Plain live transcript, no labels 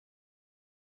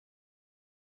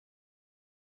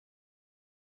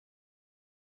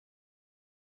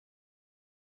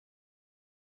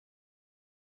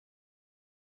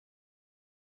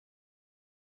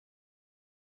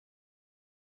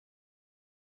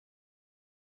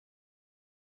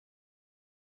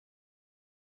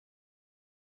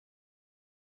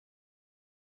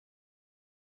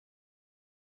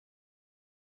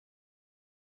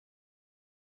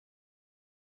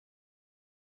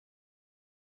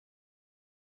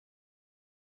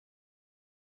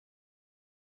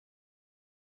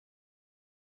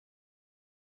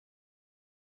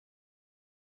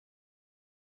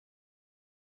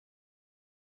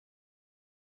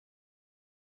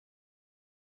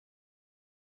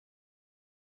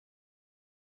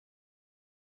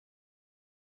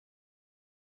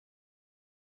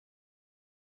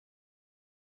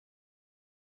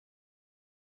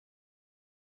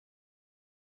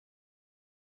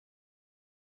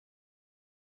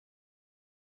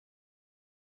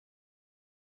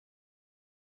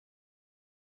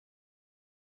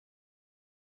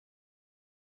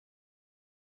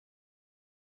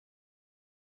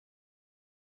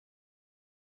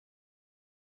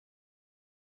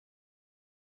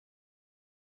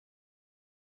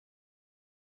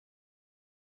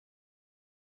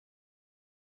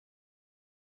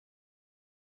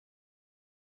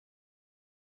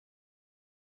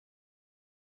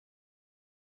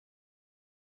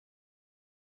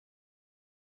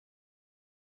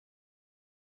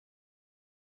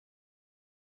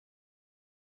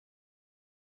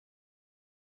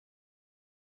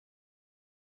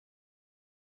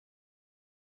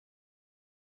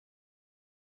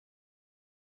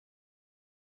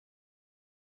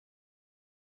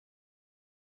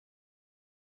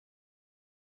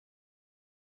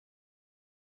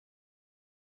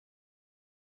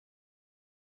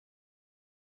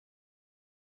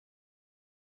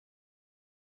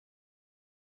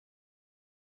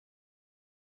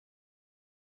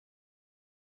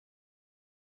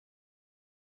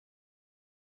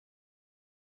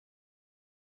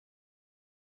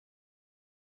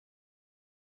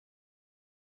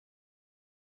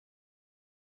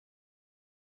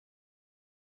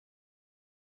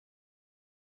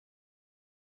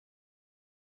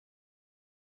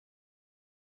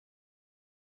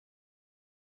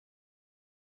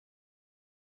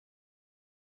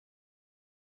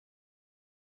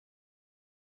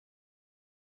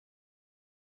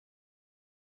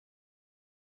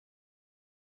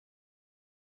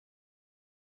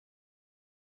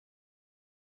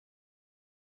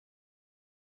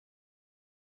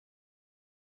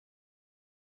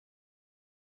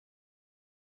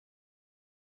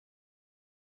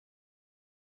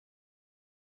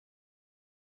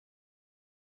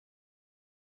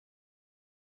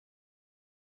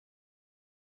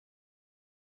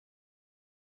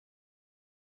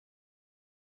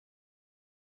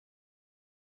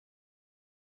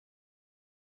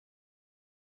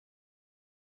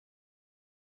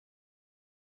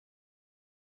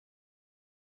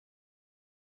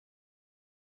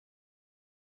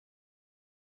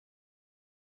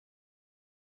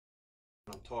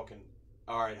I'm talking.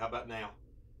 All right, how about now?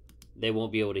 They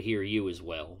won't be able to hear you as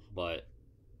well, but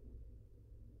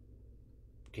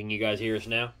can you guys hear us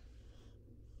now?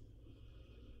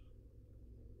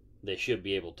 They should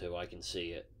be able to. I can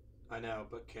see it. I know,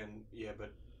 but can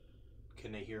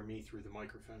they hear me through the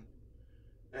microphone?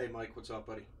 Hey, Mike, what's up,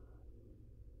 buddy?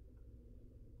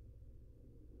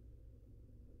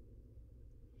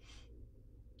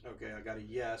 Okay, I got a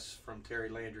yes from Terry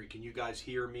Landry. Can you guys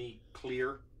hear me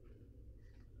clear?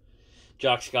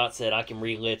 Jock Scott said, I can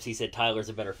read lips. He said Tyler's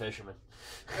a better fisherman.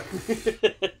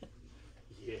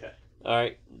 Yeah. All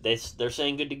right. They're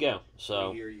saying good to go. So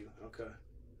I hear you. Okay.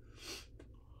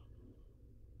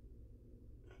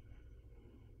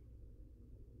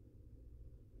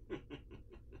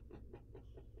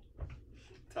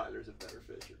 Tyler's a better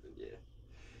fisherman, yeah.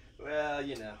 Well,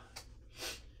 you know.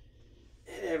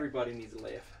 Everybody needs a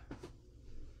laugh.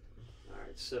 All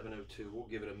right, 7:02. We'll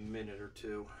give it a minute or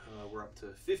two. We're up to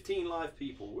 15 live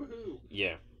people. Woohoo!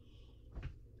 Yeah.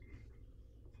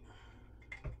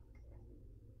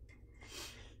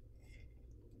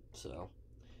 So,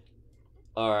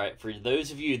 all right. For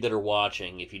those of you that are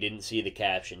watching, if you didn't see the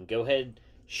caption, go ahead,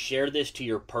 share this to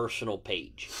your personal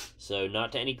page. So,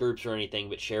 not to any groups or anything,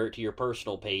 but share it to your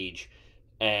personal page.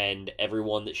 And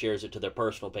everyone that shares it to their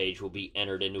personal page will be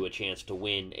entered into a chance to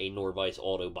win a Norvise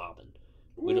auto bobbin.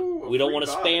 We don't want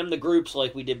to spam the groups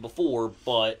like we did before,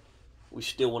 but we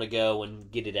still want to go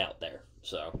and get it out there.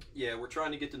 So yeah, we're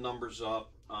trying to get the numbers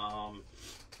up.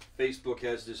 Facebook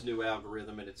has this new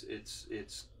algorithm, and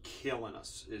it's killing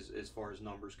us as far as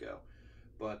numbers go.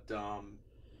 But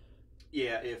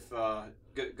yeah, if go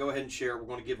ahead and share. We're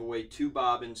going to give away 2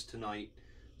 bobbins tonight.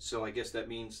 So I guess that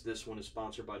means this one is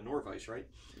sponsored by Nor-vise, right?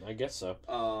 I guess so.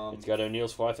 It's got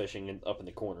O'Neill's Fly Fishing up in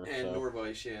the corner. And so.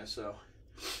 Nor-vise, yeah. So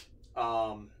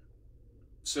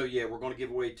yeah, we're going to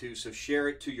give away 2. So share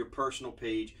it to your personal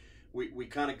page. We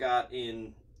kind of got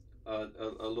in a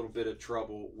little bit of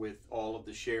trouble with all of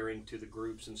the sharing to the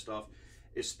groups and stuff,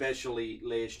 especially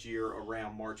last year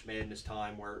around March Madness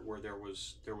time, where there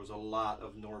was a lot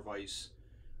of Nor-vise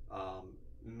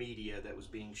media that was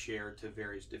being shared to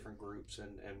various different groups,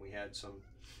 and we had some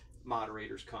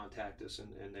moderators contact us,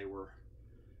 and they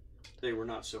were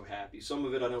not so happy. Some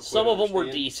of it I don't. Some of them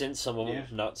were decent, some of them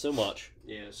not so much.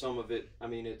 Yeah, some of it. I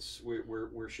mean,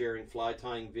 we're sharing fly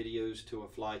tying videos to a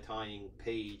fly tying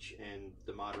page, and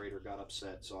the moderator got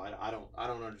upset. So I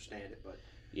don't understand it, but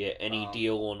yeah. Any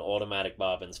deal on automatic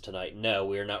bobbins tonight? No,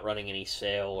 we are not running any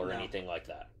sale or anything like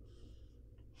that.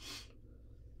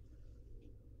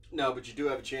 No, but you do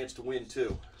have a chance to win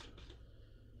too.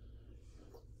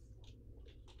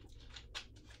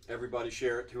 Everybody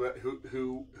share it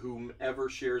to whomever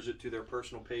shares it to their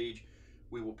personal page.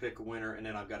 We will pick a winner, and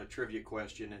then I've got a trivia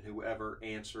question, and whoever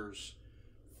answers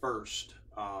first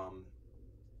on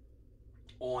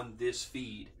this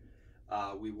feed,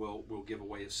 we'll give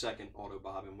away a second auto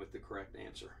bobbin with the correct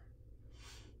answer.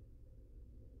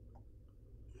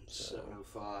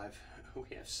 7:05.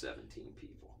 We have 17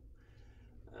 people.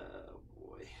 Oh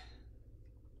boy.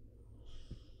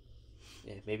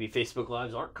 Yeah, maybe Facebook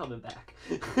Lives aren't coming back.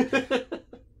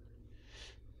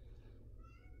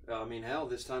 I mean, hell,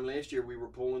 this time last year we were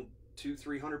pulling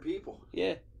 200-300 people.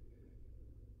 Yeah.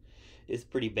 It's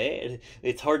pretty bad.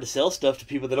 It's hard to sell stuff to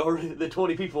people that the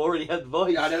 20 people already have the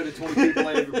device. I know the 20 people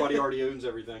and everybody already owns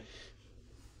everything.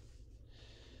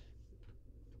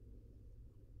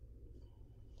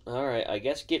 Alright, I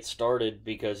guess get started,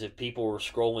 because if people were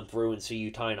scrolling through and see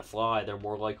you tying a fly, they're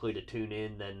more likely to tune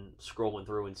in than scrolling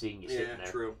through and seeing you sitting there.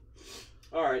 Yeah, true.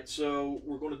 Alright, so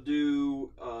we're going to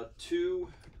do 2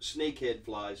 snakehead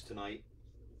flies tonight.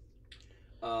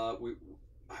 I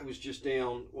was just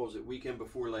down, what was it, weekend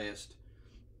before last?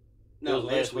 No,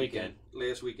 last weekend.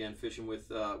 Last weekend, fishing with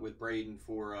Braden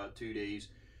for 2 days.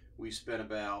 We spent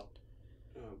about,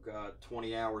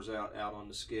 20 hours out on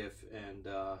the skiff, and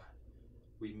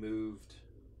we moved,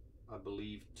 I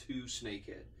believe, 2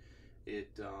 snakehead.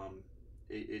 It's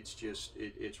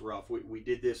rough. We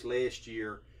did this last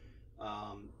year,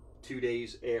 2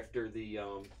 days after the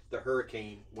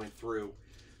hurricane went through,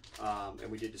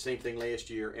 and we did the same thing last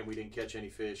year, and we didn't catch any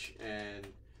fish. And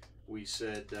we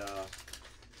said,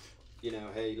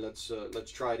 hey,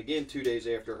 let's try it again 2 days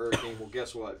after a hurricane. Well,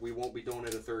 guess what? We won't be doing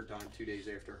it a third time 2 days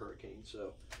after a hurricane.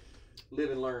 So live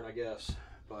and learn, I guess.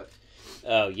 But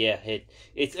oh yeah,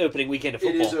 it's opening weekend of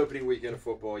football. It is opening weekend of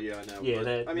football. Yeah, I know.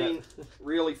 Yeah, but,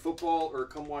 really, football or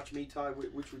come watch me tie?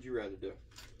 Which would you rather do?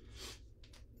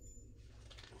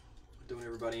 Don't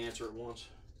everybody answer at once.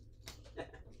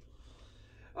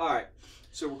 All right,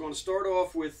 so we're going to start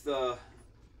off with a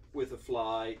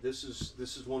fly. This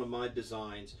is one of my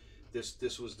designs.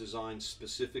 This was designed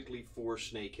specifically for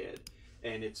snakehead,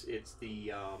 and it's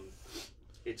the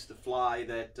fly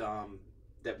that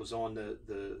that was on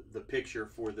the picture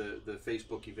for the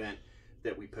Facebook event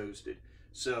that we posted.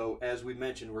 So as we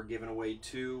mentioned, we're giving away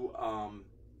two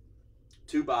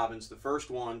bobbins. The first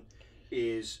one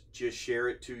is just share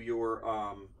it to your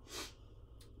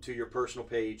personal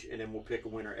page, and then we'll pick a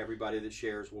winner. Everybody that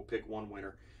shares will pick one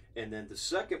winner. And then the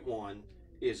second one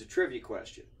is a trivia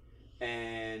question.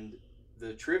 And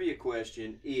the trivia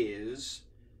question is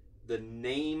the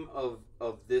name of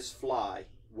this fly.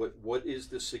 What is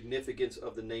the significance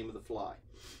of the name of the fly?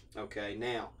 Okay,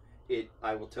 now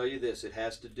I will tell you this. It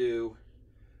has to do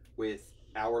with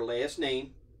our last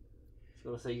name. I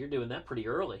was going to say, you're doing that pretty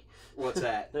early. What's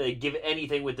that? Give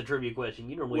anything with the trivia question.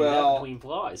 You normally do that between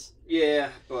flies. Yeah,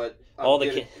 but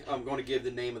I'm going to give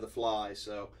the name of the fly.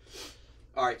 So,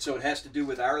 all right. So it has to do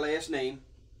with our last name.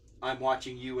 I'm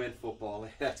watching UN football.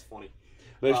 That's funny.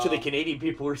 Most of the Canadian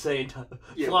people are saying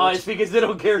flies because they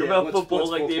don't care about football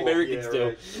like the Americans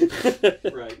do.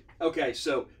 Right. Right. Okay.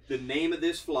 So the name of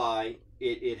this fly,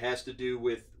 it has to do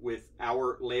with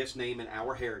our last name and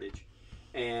our heritage,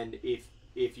 and if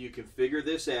you can figure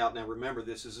this out, now remember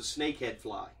this is a snakehead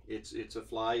fly. It's a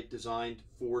fly designed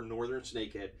for northern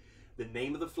snakehead. The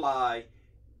name of the fly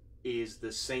is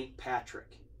the St.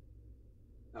 Patrick.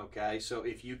 Okay, so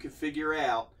if you can figure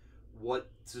out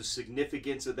what the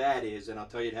significance of that is, and I'll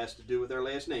tell you it has to do with our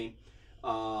last name,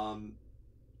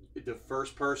 the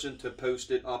first person to post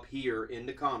it up here in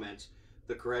the comments,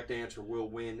 the correct answer will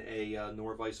win a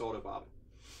Nor-vise auto bobbin.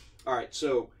 All right,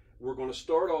 so we're going to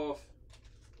start off.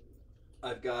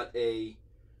 I've got and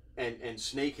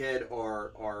snakehead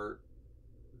are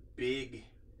big,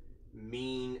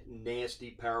 mean,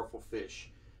 nasty, powerful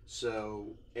fish. So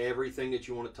everything that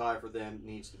you want to tie for them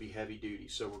needs to be heavy duty.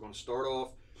 So we're going to start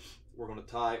off. We're going to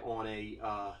tie on a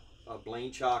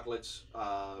Blaine Chocolates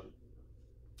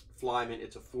Flyman.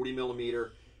 It's a 40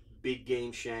 millimeter big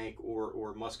game shank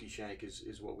or musky shank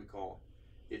is what we call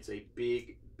it. It's a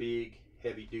big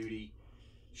heavy duty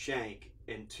shank,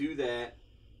 and to that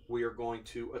we are going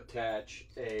to attach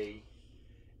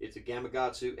it's a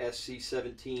Gamakatsu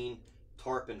SC17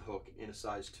 tarpon hook in a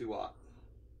size 2/0.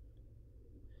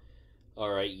 All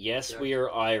right. Yes, we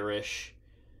are Irish.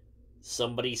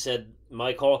 Somebody said,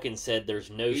 Mike Hawkins said,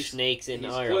 there's no snakes in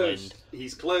Ireland. Close.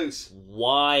 He's close.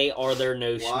 Why are there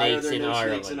no snakes in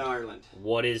Ireland? Snakes in Ireland?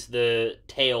 What is the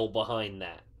tale behind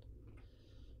that?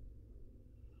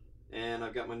 And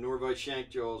I've got my Norvise shank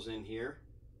jaws in here.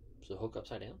 So hook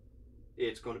upside down?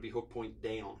 It's going to be hook point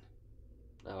down.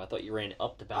 Oh, I thought you ran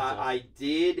up to bounce off. I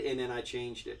did, and then I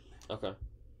changed it. Okay.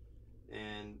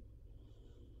 And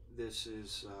this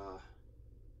is, there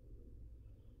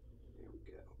we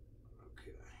go.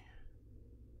 Okay.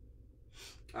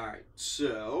 All right,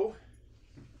 so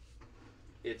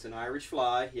it's an Irish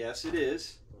fly. Yes, it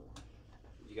is.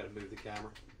 You got to move the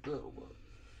camera. Oh,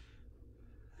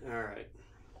 all right.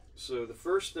 So the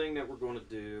first thing that we're going to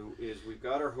do is we've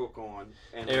got our hook on.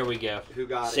 And there we go. Who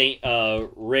got it?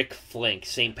 Rick Flink.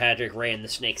 St. Patrick ran the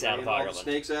snakes out of Ireland.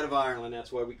 Snakes out of Ireland.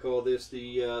 That's why we call this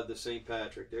the St.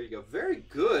 Patrick. There you go. Very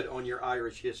good on your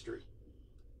Irish history.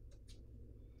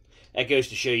 That goes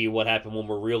to show you what happened when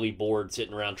we're really bored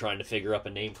sitting around trying to figure up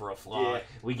a name for a fly. Yeah.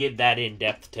 We get that in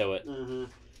depth to it. Mm-hmm.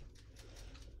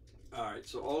 All right.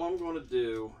 So all I'm going to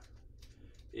do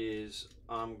is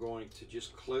I'm going to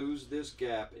just close this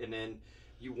gap, and then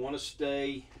you want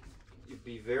to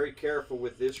be very careful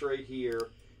with this right here,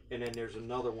 and then there's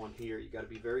another one here. You got to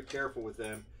be very careful with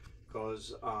them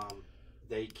because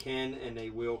they can and they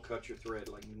will cut your thread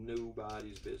like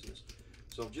nobody's business.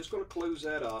 So I'm just going to close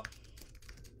that up,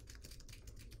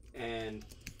 and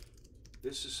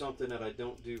this is something that I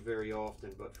don't do very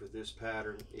often, but for this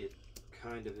pattern it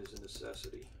kind of is a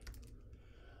necessity.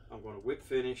 I'm going to whip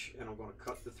finish, and I'm going to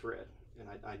cut the thread. And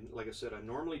I like I said, I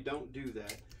normally don't do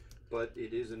that, but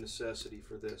it is a necessity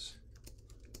for this.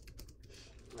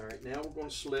 All right, now we're going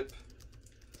to slip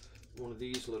one of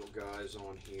these little guys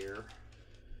on here,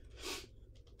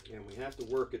 and we have to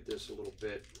work at this a little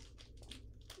bit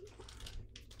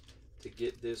to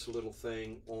get this little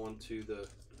thing onto the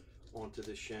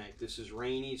shank. This is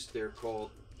Rainey's. They're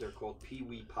called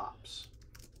Pee-wee Pops.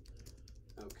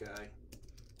 Okay.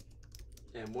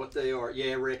 And what they are,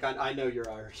 yeah, Rick, I know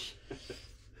you're Irish.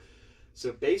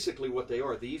 So basically, what they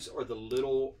are, these are the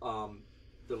little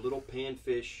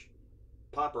panfish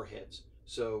popper heads.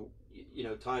 So you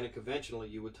know, tying it conventionally,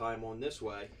 you would tie them on this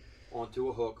way, onto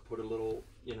a hook, put a little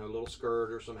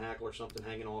skirt or some hackle or something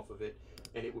hanging off of it,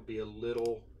 and it would be a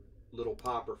little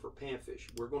popper for panfish.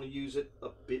 We're going to use it a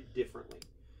bit differently.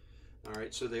 All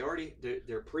right, so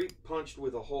they're pre-punched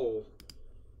with a hole,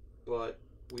 but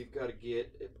we've got to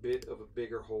get a bit of a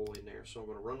bigger hole in there. So I'm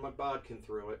going to run my bodkin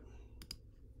through it,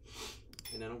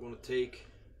 and then I'm going to take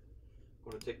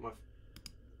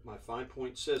my fine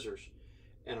point scissors,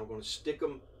 and I'm going to stick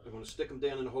them. I'm going to stick them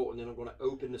down in the hole, and then I'm going to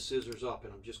open the scissors up,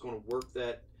 and I'm just going to work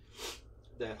that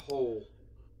hole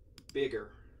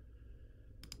bigger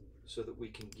so that we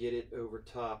can get it over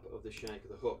top of the shank of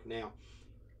the hook. Now,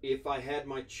 if I had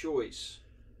my choice,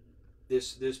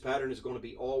 this pattern is going to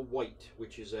be all white,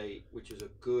 which is a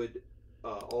good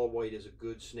all white is a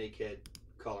good snakehead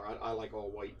color. I like all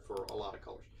white for a lot of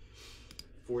colors.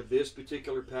 For this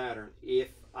particular pattern, if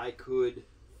I could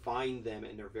find them,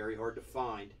 and they're very hard to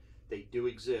find, they do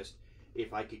exist.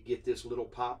 If I could get this little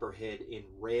popper head in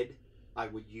red, I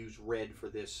would use red for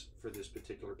this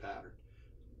particular pattern.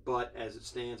 But as it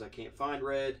stands, I can't find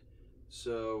red,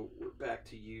 so we're back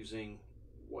to using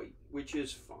white, which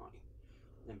is fine.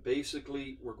 And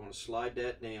basically, we're going to slide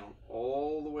that down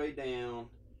all the way down,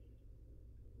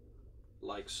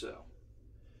 like so.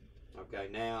 Okay,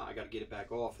 now I got to get it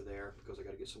back off of there because I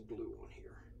got to get some glue on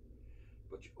here.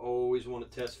 But you always want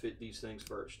to test fit these things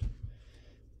first.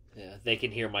 Yeah, they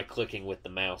can hear my clicking with the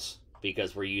mouse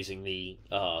because we're using the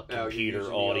computer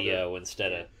using audio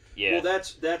instead of... Yeah. Well,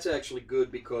 that's actually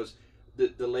good because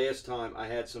the last time I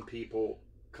had some people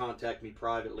contact me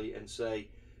privately and say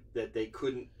that they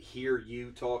couldn't hear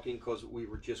you talking because we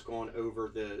were just going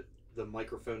over the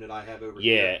microphone that I have over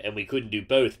here. Yeah, and we couldn't do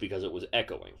both because it was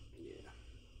echoing. Yeah.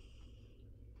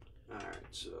 All right,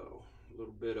 so a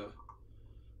little bit of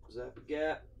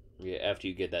zap-a-gap. Yeah, after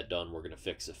you get that done, we're going to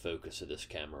fix the focus of this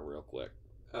camera real quick.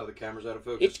 Oh, the camera's out of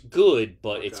focus? It's good,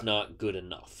 but okay. It's not good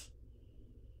enough.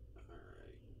 All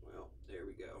right, well, there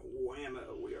we go.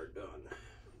 Whammo, we are done.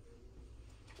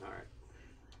 All right.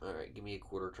 All right, give me a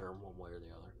quarter turn one way or the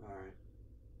other. All right.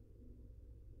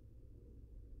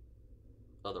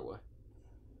 Other way.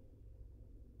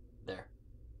 There.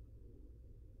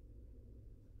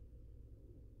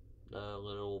 A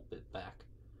little bit back.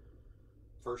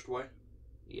 First way?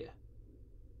 Yeah.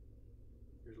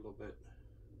 Here's a little bit.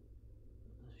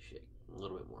 Shake. A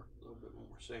little bit more. A little bit more.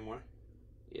 Same way?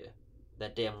 Yeah.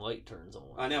 That damn light turns on.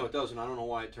 I know it doesn't. I don't know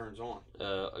why it turns on.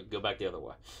 Go back the other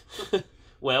way.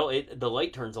 Well, the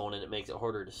light turns on and it makes it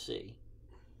harder to see.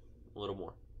 A little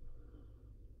more.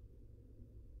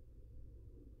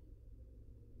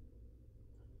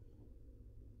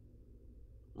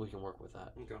 We can work with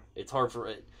that. Okay. It's hard for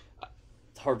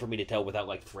me to tell without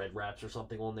like thread wraps or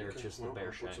something on there. Okay. It's just the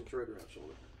bare shank. Put some thread wraps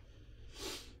on it.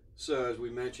 So as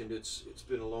we mentioned, it's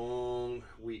been a long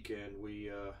weekend. We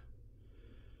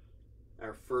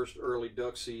our first early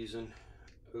duck season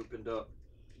opened up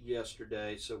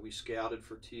yesterday, so we scouted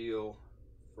for teal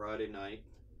Friday night.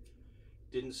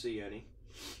 Didn't see any.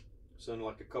 So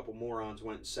like a couple morons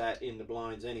went and sat in the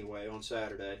blinds anyway on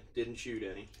Saturday. Didn't shoot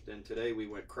any. Then today we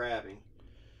went crabbing.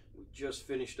 We just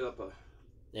finished up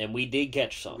and we did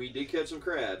catch some. We did catch some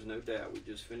crabs, no doubt. We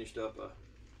just finished up a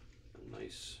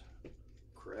nice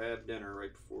crab dinner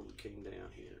right before we came down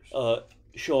here. So.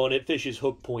 Sean, it fishes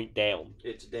hook point down.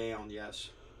 It's down,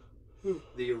 yes.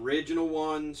 The original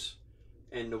ones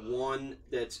and the one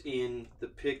that's in the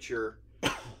picture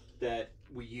that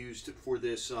we used for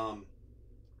this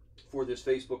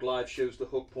Facebook Live shows the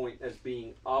hook point as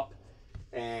being up.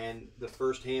 And the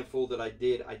first handful that I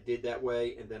did that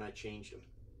way, and then I changed them.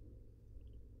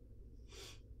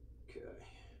 Okay.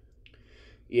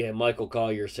 Yeah, Michael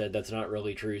Collier said that's not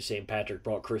really true. St. Patrick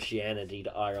brought Christianity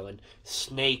to Ireland.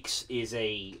 Snakes is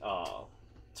it's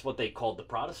what they called the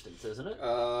Protestants, isn't it?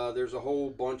 There's a whole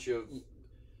bunch of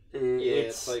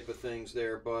type of things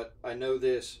there, but I know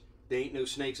this. There ain't no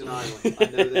snakes in Ireland. I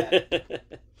know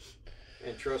that.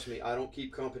 And trust me, I don't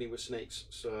keep company with snakes,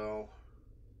 so...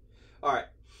 All right,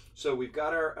 so we've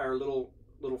got our little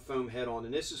foam head on,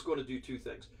 and this is going to do two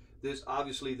things. This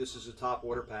is a top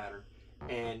water pattern,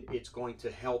 and it's going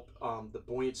to help the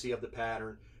buoyancy of the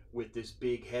pattern with this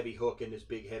big heavy hook and this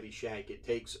big heavy shank. It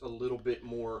takes a little bit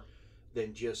more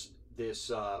than just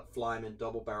this Flyman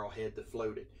double barrel head to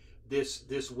float it.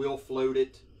 This will float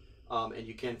it, and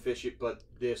you can fish it, but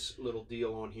this little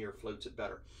deal on here floats it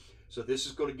better. So this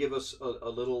is going to give us a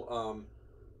little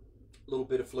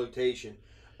bit of flotation.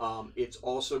 It's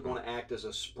also going to act as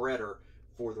a spreader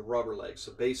for the rubber legs.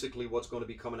 So basically what's going to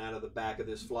be coming out of the back of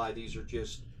this fly, these are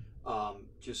just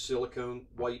silicone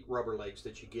white rubber legs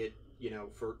that you get,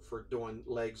 for doing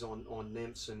legs on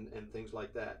nymphs and things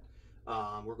like that.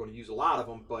 We're going to use a lot of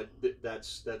them, but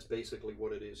that's basically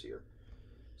what it is here.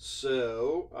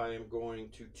 So I am going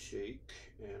to take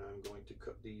and I'm going to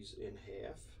cut these in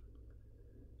half.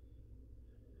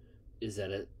 Is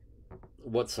that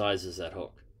What size is that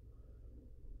hook?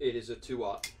 It is a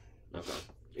 2/0. Okay.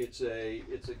 It's a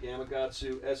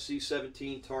Gamakatsu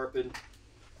SC17 Tarpon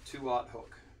 2/0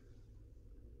 hook.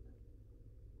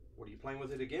 What, are you playing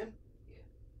with it again? Yeah.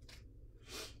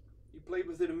 You played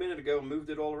with it a minute ago and moved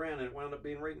it all around and it wound up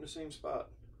being right in the same spot.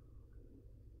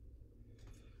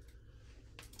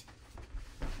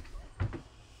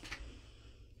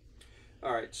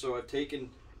 Alright, so I've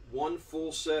taken one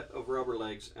full set of rubber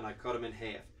legs and I cut them in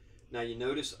half. Now you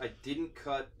notice I didn't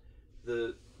cut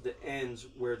the ends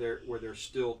where they're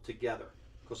still together,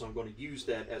 because I'm going to use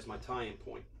that as my tie-in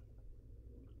point.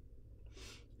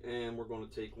 And we're going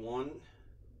to take one.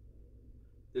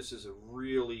 This is a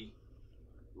really,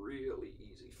 really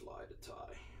easy fly to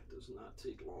tie. It does not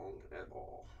take long at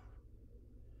all.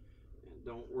 And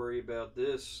don't worry about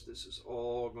this. This is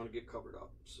all going to get covered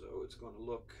up, so it's going to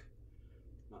look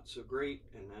not so great,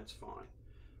 and that's fine.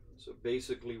 So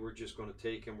basically we're just going to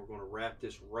take and we're going to wrap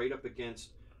this right up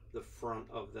against the front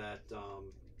of that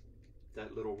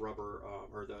that little rubber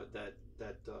or that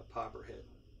popper head.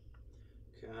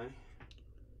 Okay.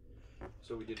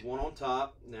 So we did one on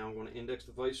top. Now I'm going to index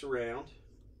the vise around,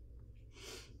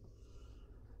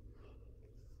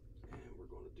 and we're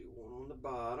going to do one on the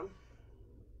bottom.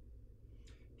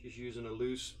 Just using a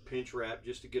loose pinch wrap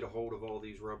just to get a hold of all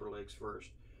these rubber legs first.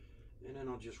 And then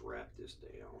I'll just wrap this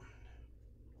down,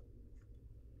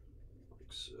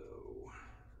 like so.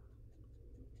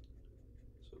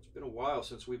 So it's been a while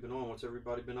since we've been on. What's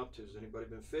everybody been up to? Has anybody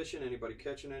been fishing? Anybody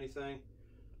catching anything?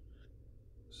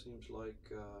 Seems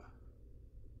like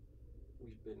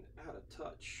we've been out of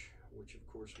touch, which of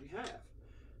course we have.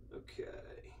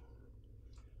 Okay.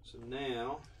 So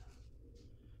now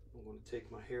I'm going to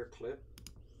take my hair clip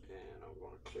and I'm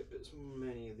going to clip as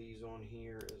many of these on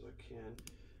here as I can.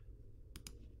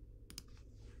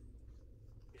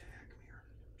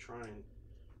 Trying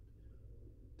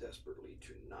desperately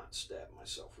to not stab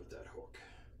myself with that hook.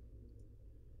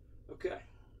 Okay.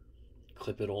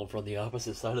 Clip it on from the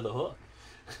opposite side of the hook.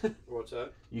 What's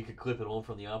that? You could clip it on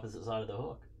from the opposite side of the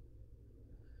hook.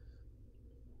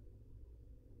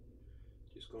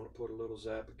 Just going to put a little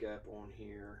Zappa Gap on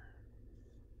here,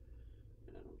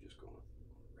 and then I'm just going to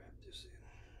wrap this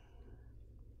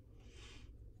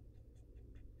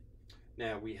in.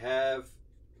 Now we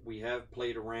have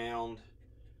played around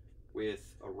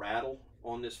with a rattle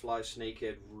on this fly.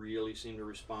 Snakehead really seem to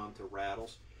respond to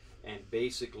rattles, and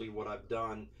basically what I've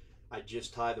done, I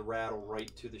just tie the rattle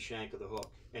right to the shank of the hook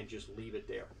and just leave it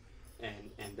there,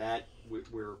 and that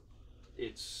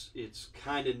it's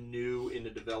kind of new in the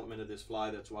development of this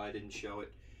fly. That's why I didn't show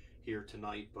it here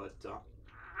tonight, but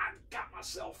I got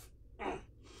myself.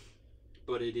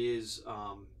 But it is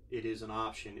an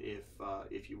option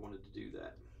if you wanted to do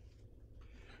that.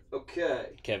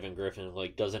 Okay. Kevin Griffin,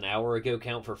 like, does an hour ago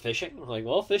count for fishing? Like,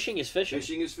 well, fishing is fishing.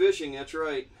 Fishing is fishing, that's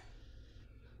right.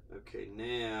 Okay,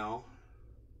 now.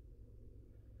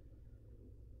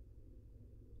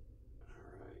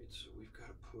 Alright, so we've got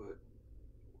to put.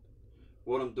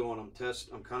 What I'm doing,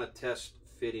 I'm kind of test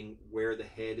fitting where the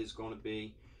head is going to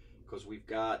be, because we've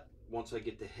got, once I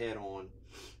get the head on,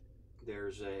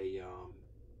 there's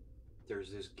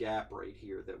this gap right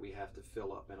here that we have to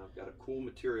fill up, and I've got a cool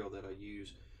material that I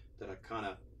use that I kind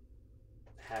of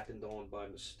happened on by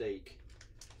mistake.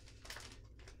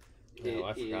 No,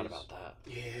 I forgot about that.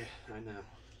 Yeah, I know.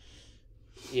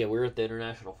 Yeah, we were at the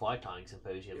International Fly Tying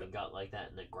Symposium and got like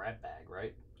that in a grab bag,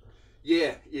 right?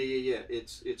 Yeah.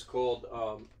 It's called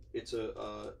it's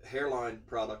a hairline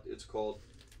product. It's called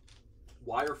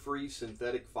wire-free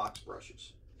synthetic fox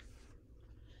brushes.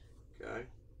 Okay.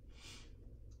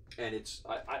 And it's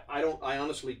I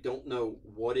honestly don't know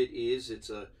what it is.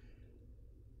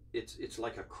 It's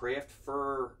like a craft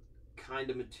fur kind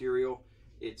of material.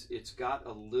 It's got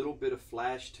a little bit of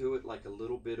flash to it, like a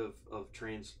little bit of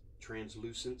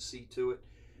translucency to it.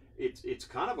 It's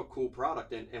kind of a cool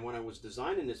product, and when I was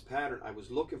designing this pattern, I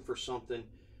was looking for something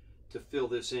to fill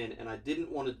this in, and I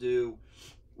didn't want to do.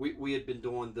 We had been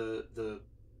doing the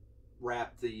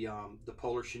wrap the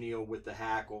polar chenille with the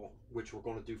hackle, which we're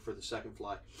going to do for the second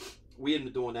fly. We had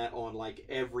been doing that on like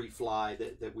every fly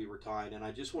that we were tying, and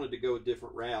I just wanted to go a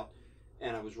different route,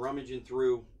 and I was rummaging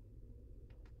through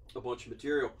a bunch of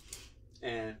material,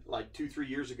 and like 2-3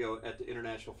 years ago at the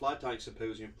International Fly Tying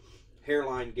Symposium,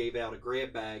 Hairline gave out a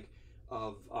grab bag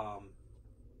of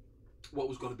what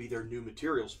was going to be their new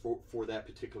materials for that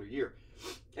particular year,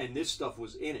 and this stuff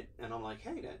was in it, and I'm like,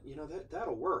 hey,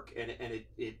 that'll work, and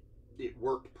it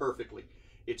worked perfectly.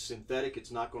 It's synthetic.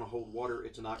 It's not going to hold water.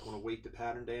 It's not going to weight the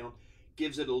pattern down.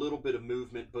 Gives it a little bit of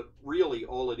movement, but really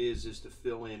all it is to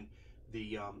fill in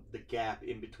the gap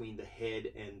in between the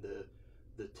head and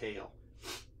the tail.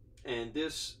 And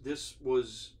this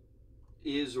was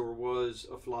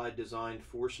a fly designed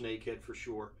for snakehead for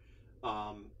sure.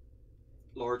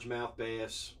 Largemouth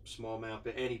bass, smallmouth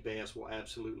bass, any bass will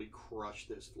absolutely crush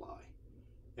this fly.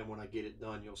 And when I get it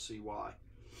done, you'll see why.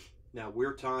 Now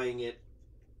we're tying it.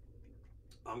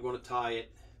 I'm going to tie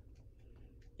it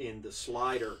in the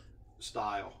slider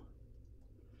style.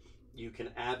 You can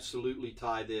absolutely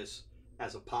tie this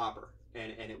as a popper,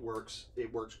 and it works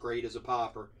great as a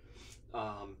popper.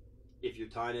 If you're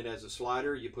tying it as a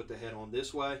slider, you put the head on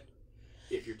this way.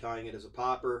 If you're tying it as a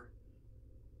popper,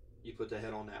 you put the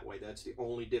head on that way. That's the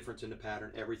only difference in the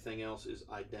pattern. Everything else is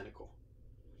identical.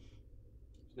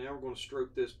 So now we're going to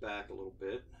stroke this back a little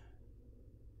bit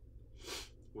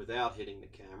without hitting the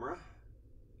camera.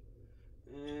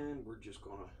 And we're just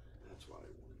going to, that's why I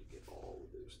wanted to get all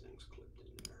of those things clipped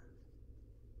in there.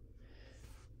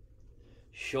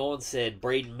 Sean said,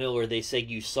 Braden Miller, they say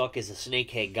you suck as a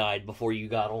snakehead guide before you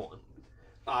got on.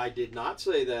 I did not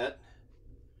say that.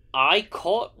 I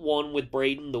caught one with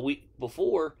Braden the week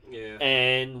before, yeah,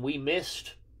 and we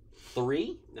missed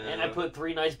 3, and I put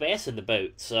 3 nice bass in the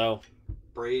boat. So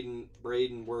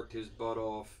Braden worked his butt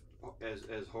off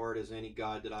as hard as any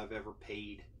guide that I've ever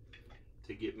paid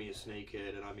to get me a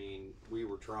snakehead, and I mean, we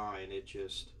were trying. It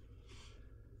just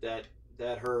that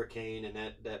hurricane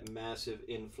and that massive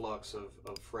influx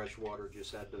of fresh water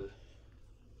just had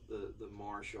the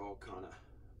marsh all kind of.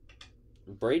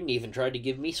 Braden even tried to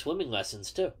give me swimming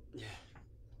lessons too. Yeah.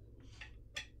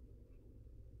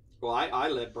 Well, I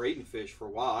let Braden fish for a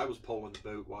while. I was pulling the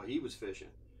boat while he was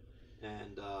fishing,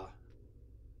 and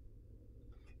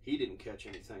he didn't catch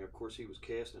anything. Of course, he was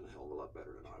casting a hell of a lot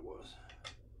better than I was.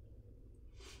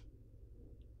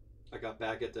 I got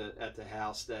back at the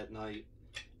house that night,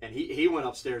 and he went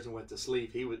upstairs and went to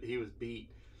sleep. He was beat,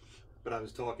 but I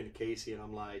was talking to Casey, and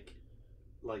I'm like,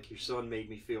 your son made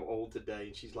me feel old today.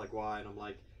 And she's like, why? And I'm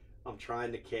like, I'm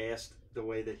trying to cast the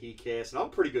way that he casts. And I'm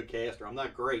a pretty good caster. I'm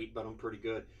not great, but I'm pretty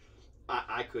good.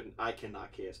 I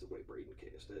cannot cast the way Braden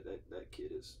casts. That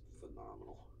kid is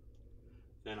phenomenal.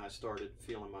 And I started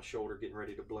feeling my shoulder getting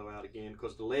ready to blow out again,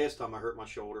 because the last time I hurt my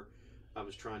shoulder, I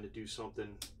was trying to do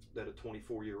something that a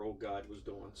 24-year-old guide was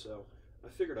doing. So I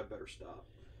figured I better stop.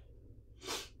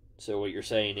 So what you're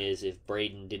saying is, if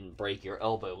Braden didn't break your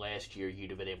elbow last year,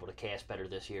 you'd have been able to cast better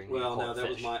this year. And well, no,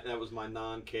 that was my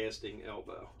non-casting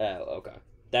elbow. Oh, okay.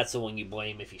 That's the one you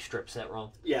blame if you strip set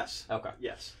wrong. Yes. Okay.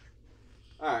 Yes.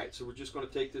 All right. So we're just going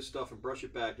to take this stuff and brush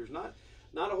it back. There's not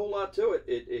a whole lot to it.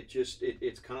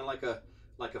 It's kind of like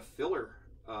a filler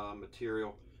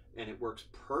material, and it works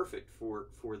perfect for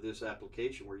this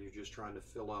application where you're just trying to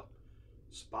fill up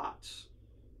spots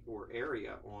or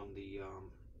area on the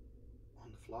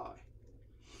fly.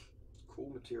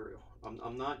 Cool material.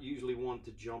 I'm not usually one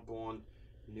to jump on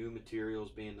new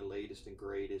materials being the latest and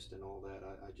greatest and all that.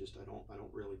 I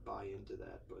don't really buy into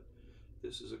that, but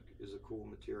this is a cool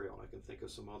material. I can think of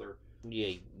some other.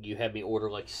 Yeah, you had me order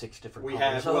like 6 different we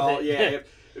colors. Had well, yeah.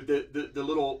 If the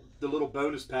little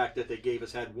bonus pack that they gave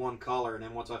us had one color, and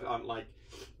then once I'm like,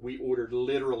 we ordered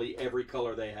literally every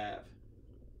color they have.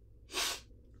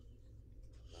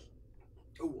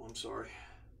 Oh, I'm sorry.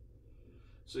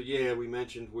 So yeah, we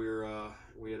mentioned we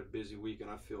had a busy week, and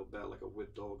I feel about like a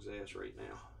whipped dog's ass right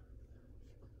now.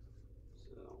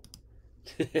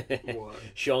 So what?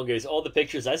 Sean goes, all the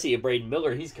pictures I see of Braden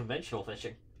Miller, he's conventional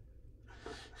fishing.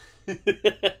 All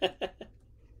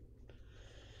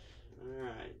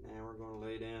right, now we're going to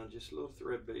lay down just a little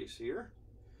thread base here,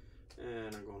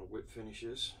 and I'm going to whip finish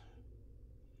this.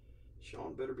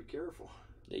 Sean better be careful.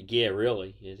 Yeah,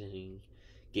 really.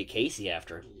 Get Casey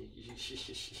after him.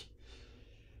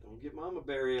 Don't get Mama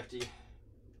Bear after you.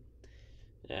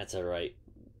 That's all right.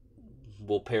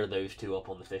 We'll pair those two up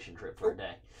on the fishing trip for a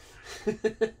day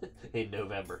in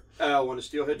November. Oh, on the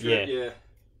steelhead trip? Yeah.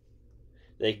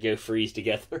 They can go freeze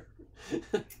together.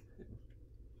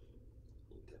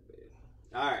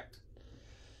 All right.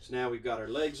 So now we've got our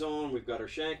legs on, we've got our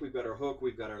shank, we've got our hook,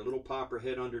 we've got our little popper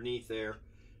head underneath there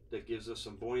that gives us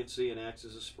some buoyancy and acts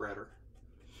as a spreader.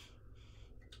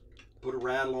 Put a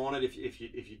rattle on it. If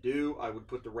you do, I would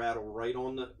put the rattle right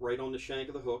on the shank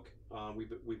of the hook.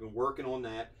 We've been working on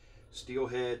that.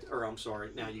 Steelhead, or I'm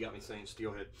sorry, now you got me saying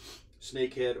steelhead.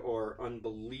 Snakehead are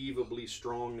unbelievably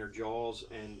strong, their jaws,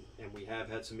 and we have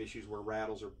had some issues where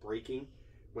rattles are breaking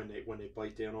when they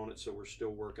bite down on it. So we're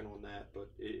still working on that, but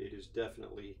it is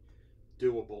definitely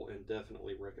doable and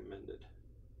definitely recommended.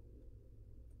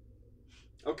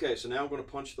 Okay, so now I'm going to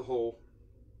punch the hole.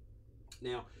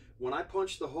 Now, when I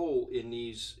punch the hole in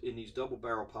these double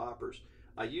barrel poppers,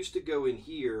 I used to go in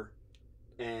here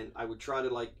and I would try to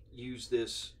like use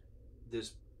this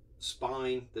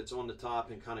spine that's on the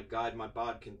top and kind of guide my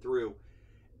bodkin through.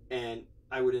 And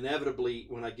I would inevitably,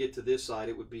 when I get to this side,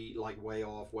 it would be like way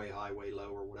off, way high, way low,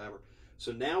 or whatever.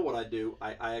 So now what I do,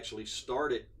 I actually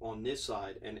start it on this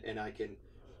side, and I can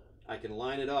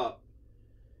line it up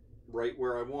right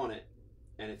where I want it.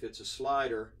 And if it's a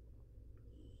slider,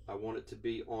 I want it to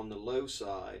be on the low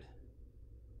side,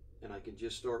 and I can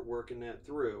just start working that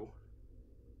through.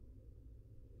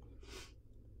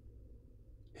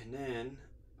 And then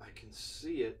I can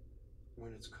see it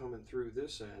when it's coming through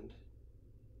this end,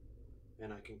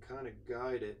 and I can kind of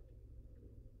guide it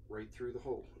right through the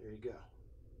hole. There you go.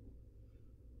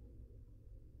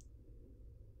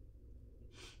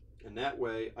 And that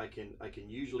way I can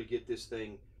usually get this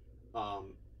thing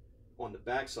on the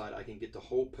back side. I can get the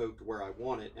hole poked where I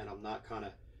want it, and I'm not kind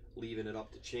of leaving it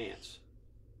up to chance.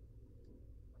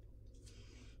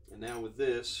 And now with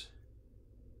this,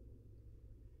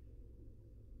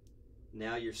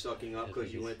 now you're sucking up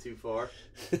because you went too far.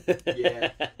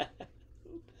 Yeah.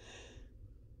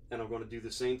 And I'm going to do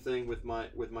the same thing with my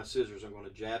scissors. I'm going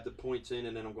to jab the points in,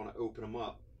 and then I'm going to open them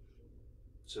up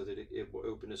so that it will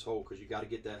open this hole, because you got to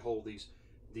get that hole. These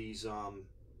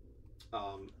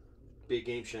big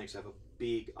game shanks have a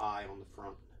big eye on the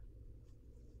front.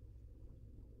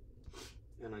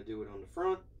 And I do it on the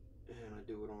front, and I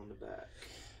do it on the back.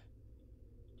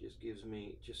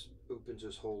 Just opens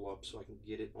this hole up so I can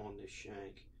get it on this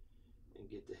shank and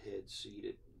get the head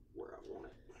seated where I want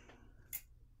it.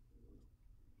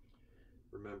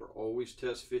 Remember, always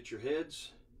test fit your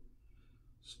heads,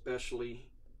 especially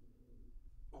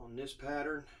on this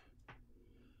pattern.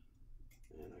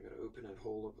 And I got to open that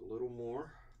hole up a little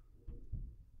more.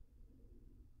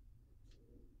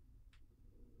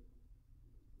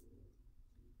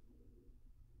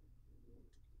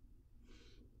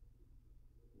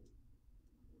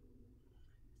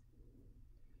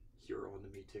 You're on to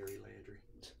me, Terry Landry.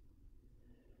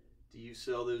 Do you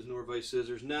sell those Norvise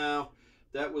scissors? No,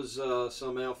 that was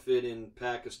some outfit in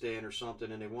Pakistan or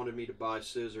something, and they wanted me to buy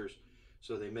scissors,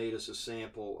 so they made us a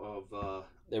sample of.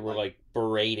 They were like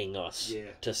berating us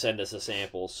yeah. to send us a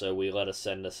sample, so we let us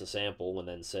send us a sample, and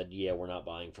then said, "Yeah, we're not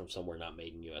buying from somewhere not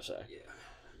made in USA." Yeah,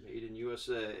 made in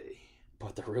USA.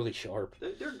 But they're really sharp.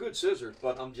 They're good scissors,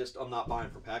 but I'm not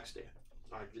buying from Pakistan.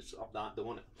 I'm not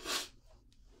doing it.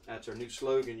 That's our new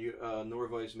slogan,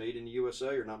 Nor-vise made in the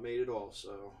USA or not made at all.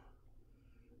 So,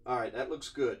 all right, that looks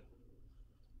good.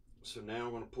 So now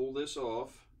I'm going to pull this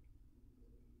off.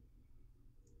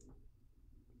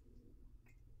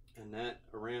 And that,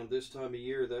 around this time of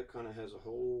year, that kind of has a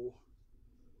whole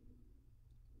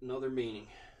another meaning.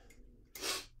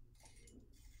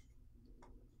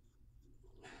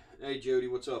 Hey, Jody,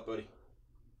 what's up, buddy?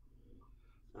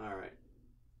 All right.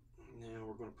 Now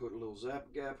we're going to put a little zap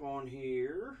gap on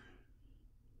here.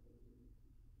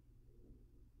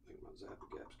 I think my zap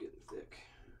gap's getting thick.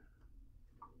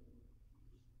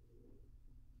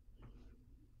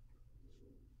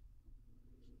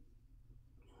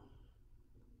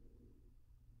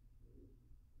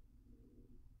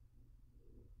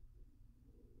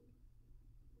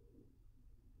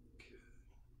 Okay.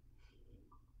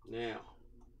 Now,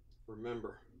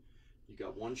 remember, you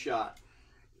got one shot.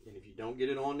 And if you don't get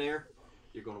it on there,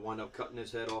 you're going to wind up cutting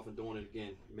this head off and doing it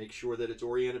again. Make sure that it's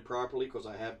oriented properly, because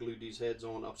I have glued these heads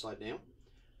on upside down.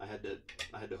 I had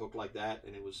to hook like that,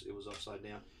 and it was upside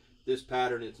down. This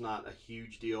pattern, it's not a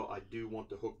huge deal. I do want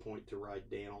the hook point to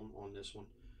ride down on this one,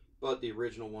 but the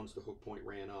original ones, the hook point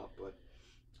ran up. But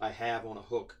I have on a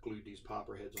hook glued these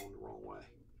popper heads on the wrong way.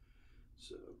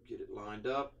 So get it lined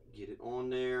up, get it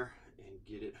on there, and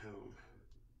get it home.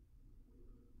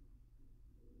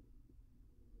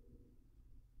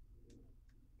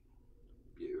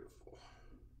 Beautiful.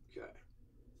 Okay.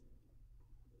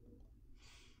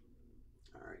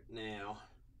 All right, now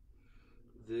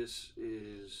this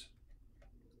is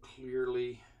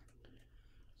clearly,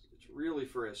 it's really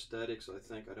for aesthetics, I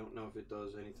think. I don't know if it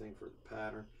does anything for the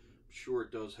pattern. I'm sure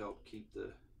it does help keep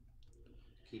the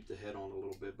head on a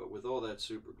little bit, but with all that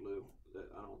super glue, that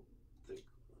I don't think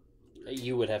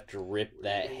you would have to rip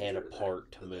that head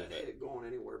apart to move it. Head going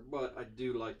anywhere, but I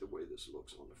do like the way this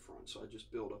looks on the front, so I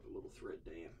just build up a little thread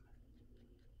dam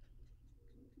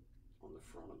on the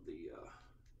front of the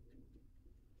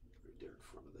right there in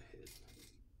front of the head.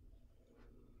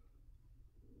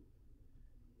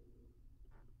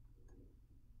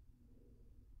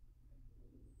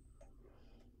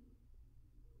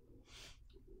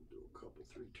 Do a couple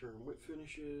 3-turn whip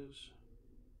finishes.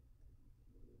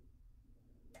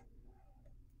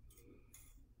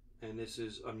 And this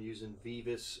is, I'm using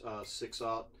Vivis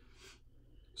 6/0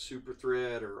 super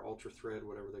thread or ultra thread,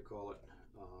 whatever they call it.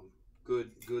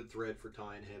 good thread for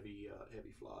tying heavy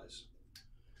flies.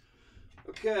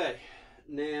 Okay,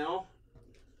 now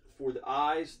for the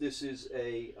eyes, this is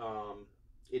a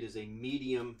it is a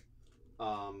medium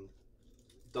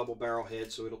double barrel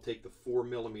head, so it'll take the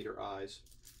 4mm eyes.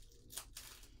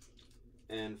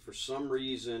 And for some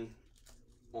reason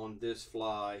on this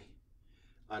fly,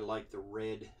 I like the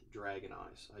red dragon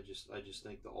eyes. I just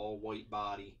think the all white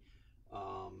body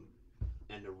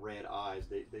and the red eyes,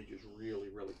 they just really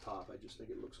pop. I just think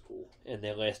it looks cool. And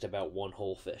they last about one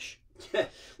whole fish.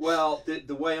 Well,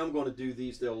 the way I'm going to do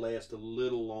these, they'll last a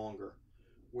little longer.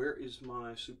 Where is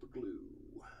my super glue?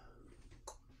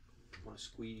 My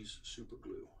squeeze super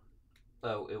glue.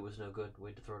 Oh, it was no good. We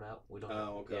had to throw it out. We don't.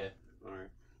 Oh, okay. Yeah. All right.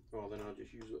 Well, then I'll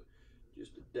just use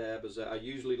just a dab as that. I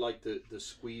usually like the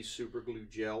squeeze super glue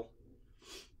gel.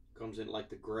 Comes in like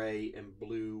the gray and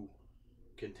blue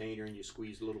container, and you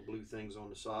squeeze the little blue things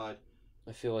on the side.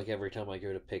 I feel like every time I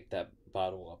go to pick that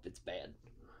bottle up, it's bad.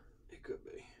 It could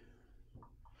be.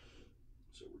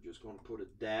 So we're just going to put a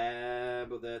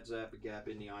dab of that Zappa Gap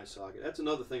in the eye socket. That's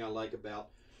another thing I like about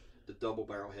the double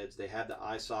barrel heads. They have the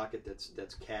eye socket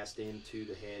that's cast into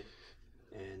the head,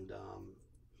 and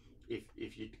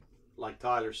if you, like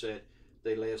Tyler said,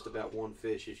 they last about one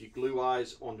fish. If you glue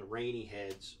eyes on the rainy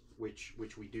heads, which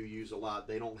we do use a lot,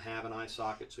 they don't have an eye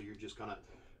socket, so you're just kind of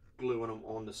gluing them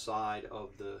on the side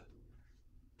of the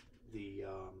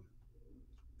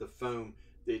foam.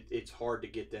 It's hard to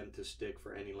get them to stick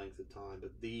for any length of time,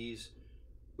 but these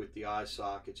with the eye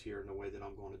sockets here and the way that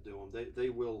I'm going to do them, they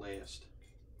will last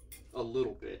a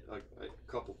little bit, a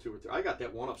couple, 2 or 3. I got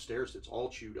that one upstairs that's all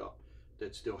chewed up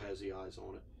that still has the eyes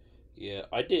on it. Yeah,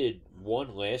 I did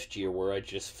one last year where I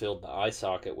just filled the eye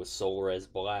socket with Solares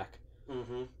Black.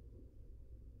 Mm-hmm.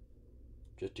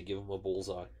 Just to give them a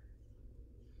bullseye.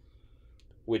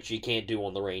 Which you can't do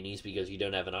on the rainies because you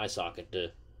don't have an eye socket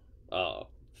to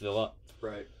fill up.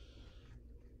 Right.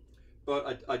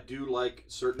 But I do like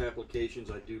certain applications.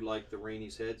 I do like the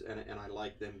rainies heads, and I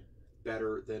like them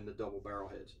better than the double barrel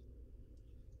heads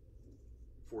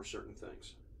for certain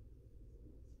things.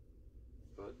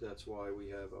 But that's why we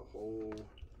have a whole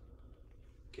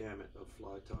gamut of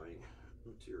fly tying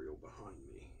material behind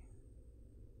me.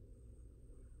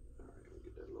 Alright, we'll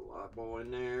get that little eyeball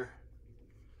in there.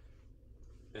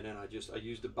 And then I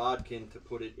used a bodkin to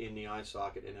put it in the eye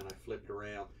socket, and then I flipped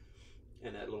around,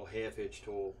 and that little half hitch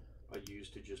tool I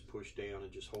used to just push down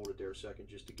and just hold it there a second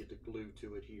just to get the glue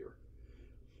to it here.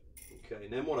 Okay,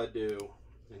 and then what I do,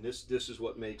 and this is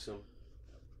what makes them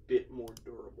a bit more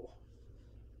durable.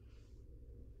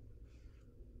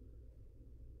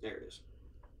 There it is.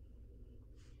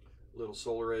 Little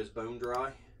Solares bone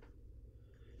dry.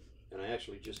 And I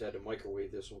actually just had to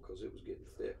microwave this one because it was getting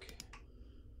thick.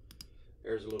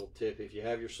 There's a little tip. If you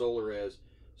have your Solares,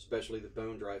 especially the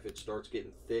bone dry, if it starts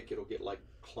getting thick, it'll get like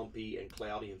clumpy and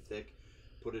cloudy and thick.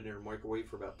 Put it in a microwave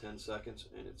for about 10 seconds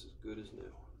and it's as good as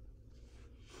new.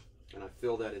 And I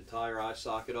fill that entire eye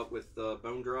socket up with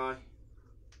bone dry.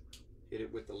 Hit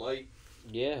it with the light.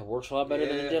 Yeah, it works a lot better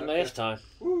than it did last time.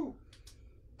 Woo!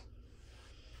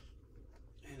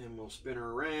 And then we'll spin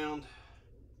her around.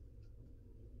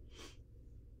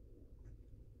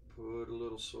 Put a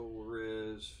little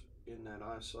Solares in that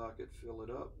eye socket, fill it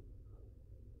up.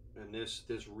 And this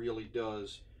really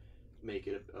does make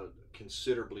it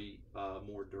considerably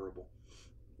more durable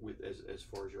with as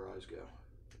far as your eyes go.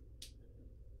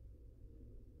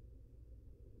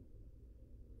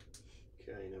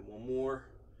 Okay, and then one more.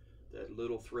 That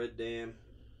little thread dam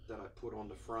that I put on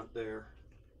the front there.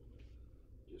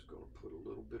 Just going to put a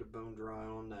little bit of bone dry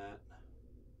on that.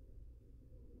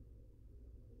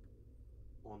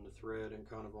 On the thread and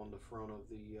kind of on the front of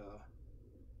the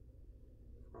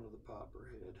popper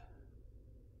head.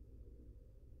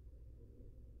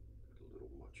 A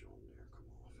little much on there. Come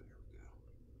off. There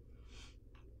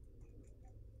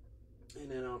we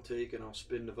go. And then I'll take and I'll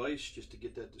spin the vise just to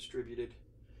get that distributed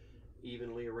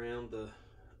evenly around the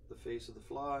face of the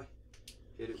fly.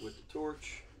 Hit it with the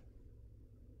torch.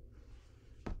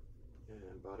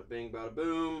 And bada bing, bada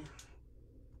boom.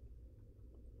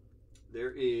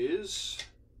 There is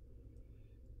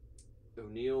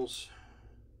O'Neill's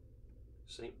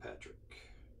St.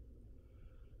 Patrick.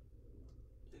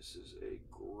 This is a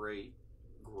great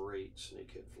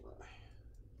snakehead fly.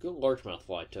 Good largemouth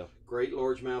fly too. Great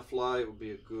largemouth fly. It would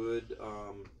be a good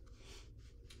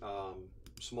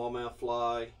smallmouth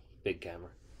fly. Big camera.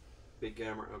 Big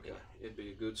camera. Okay, yeah. It'd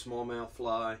be a good smallmouth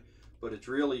fly, but it's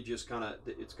really just kind of,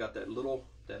 it's got that little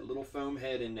foam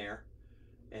head in there,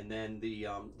 and then the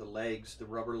legs, the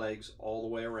rubber legs, all the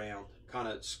way around, kind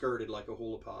of skirted like a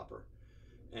hula popper.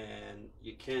 And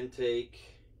you can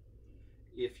take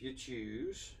if you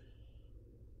choose.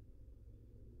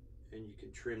 And you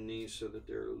can trim these so that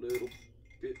they're a little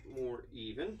bit more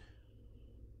even.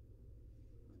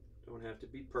 Don't have to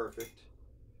be perfect.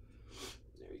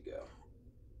 There you go.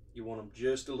 You want them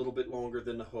just a little bit longer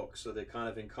than the hook, so they kind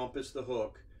of encompass the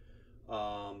hook.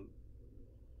 And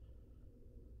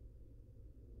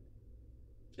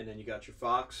then you got your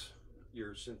fox,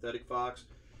 your synthetic fox,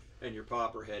 and your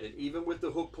popper head. And even with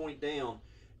the hook point down,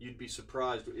 you'd be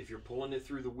surprised if you're pulling it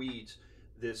through the weeds.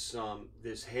 This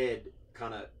this head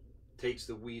kind of takes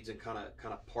the weeds and kind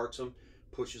of parts them,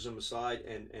 pushes them aside,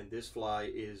 and this fly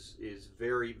is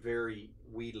very, very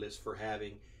weedless for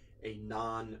having a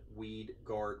non-weed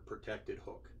guard protected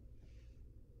hook.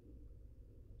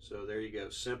 So there you go,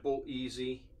 simple,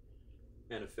 easy,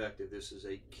 and effective. This is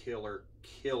a killer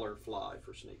fly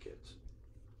for snakeheads.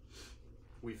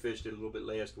 We fished it a little bit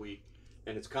last week,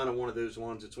 and it's kind of one of those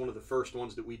ones. It's one of the first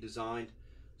ones that we designed,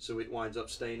 so it winds up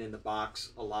staying in the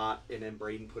box a lot. And then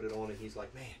Braden put it on, and he's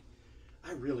like, "Man,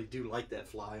 I really do like that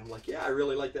fly." I'm like, "Yeah, I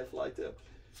really like that fly too."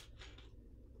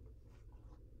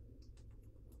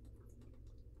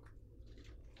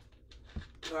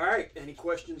 All right, any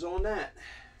questions on that?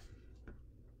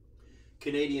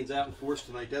 Canadians out in force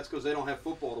tonight. That's because they don't have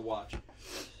football to watch.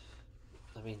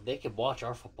 I mean, they could watch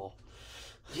our football.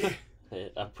 Yeah.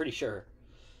 I'm pretty sure.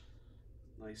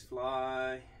 Nice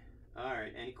fly. All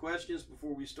right, any questions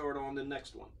before we start on the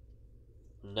next one?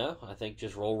 No, I think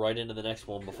just roll right into the next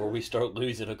one before we start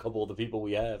losing a couple of the people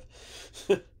we have.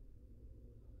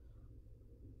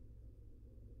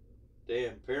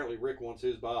 Damn, apparently Rick wants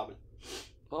his bobbing.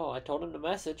 Oh, I told him to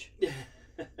message.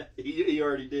 he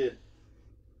already did.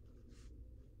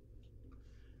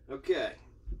 Okay.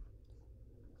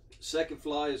 Second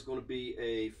fly is going to be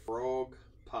a frog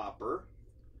popper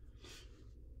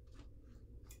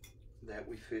that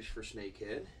we fish for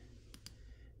snakehead.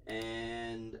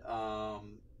 And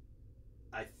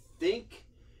I think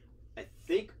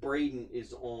Braden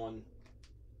is on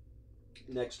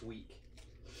next week.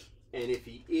 And if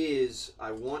he is,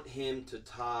 I want him to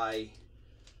tie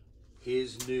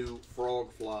his new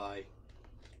frog fly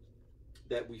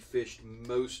that we fished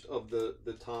most of the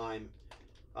time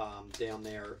down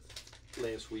there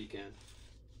last weekend.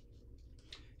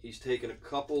 He's taken a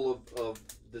couple of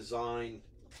design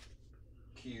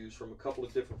cues from a couple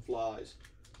of different flies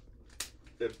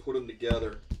and put them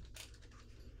together.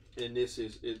 And this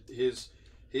is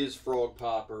his frog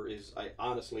popper is, I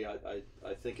honestly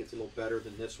think it's a little better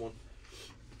than this one.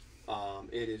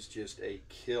 It is just a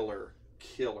killer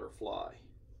fly.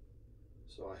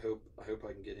 So I hope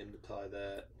I can get him to tie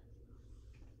that.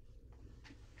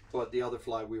 But the other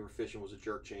fly we were fishing was a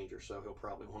jerk changer, so he'll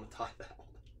probably want to tie that one.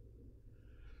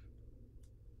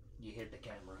 You hit the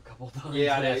camera a couple times.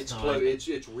 Yeah, I know, it's close.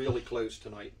 It's really close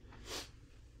tonight.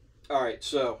 All right,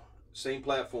 so same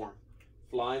platform,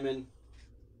 Flyman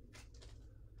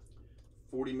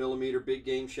 40mm big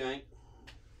game shank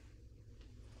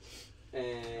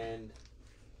and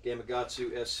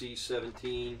Gamakatsu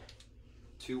SC17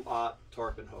 2/0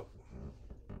 tarpon hook.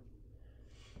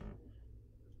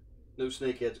 No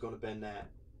snakehead's going to bend that.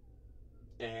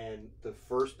 And the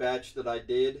first batch that I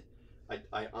did,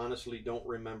 I honestly don't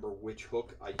remember which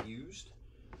hook I used,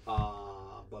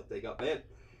 but they got bent.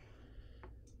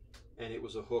 And it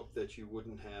was a hook that you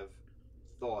wouldn't have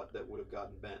thought that would have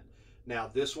gotten bent. Now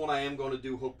this one I am going to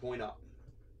do hook point up.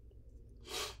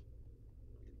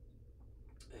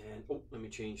 And oh, let me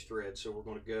change thread. So we're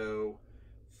going to go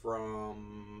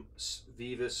from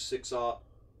Vivus 6/0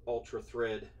 Ultra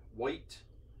Thread White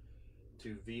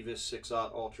to Vivus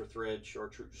 6/0 Ultra Thread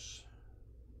Chartreuse.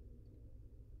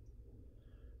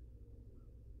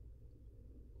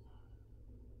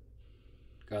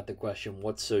 Got the question,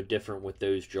 what's so different with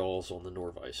those jaws on the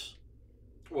Norvise?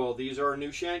 Well, these are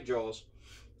new shank jaws.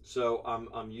 So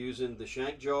I'm using the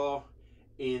shank jaw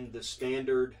in the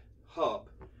standard hub.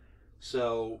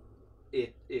 So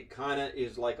it kind of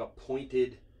is like a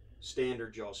pointed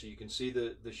standard jaw. So you can see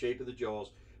the shape of the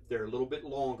jaws. They're a little bit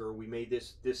longer. We made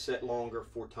this set longer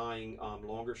for tying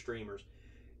longer streamers.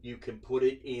 You can put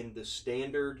it in the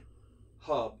standard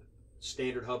hub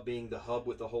being the hub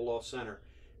with the hole off center,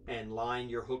 and line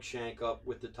your hook shank up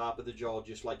with the top of the jaw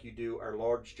just like you do our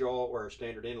large jaw or our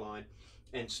standard inline,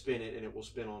 and spin it and it will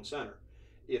spin on center.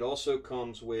 It also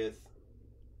comes with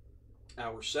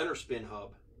our center spin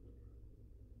hub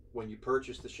when you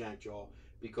purchase the shank jaw,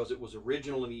 because it was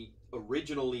originally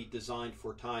designed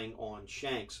for tying on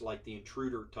shanks like the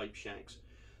intruder type shanks.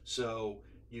 So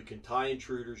you can tie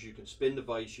intruders, you can spin the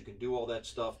vise, you can do all that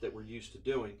stuff that we're used to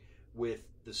doing with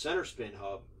the center spin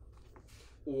hub,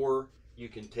 or you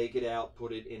can take it out,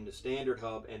 put it in the standard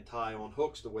hub, and tie on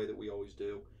hooks the way that we always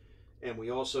do. And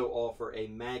we also offer a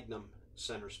Magnum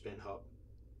center spin hub,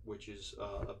 which is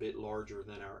a bit larger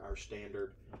than our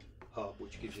standard hub,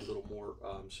 which gives you a little more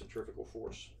centrifugal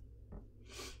force.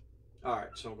 All right,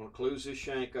 so I'm going to close this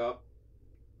shank up.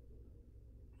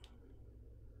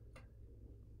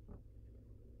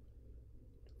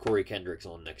 Corey Kendrick's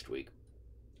on next week.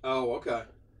 Oh, okay.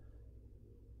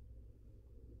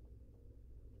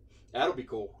 That'll be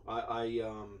cool.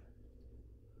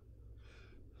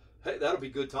 Hey, that'll be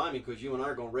good timing because you and I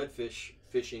are going redfish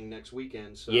fishing next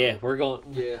weekend. So yeah, we're going.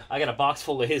 Yeah, I got a box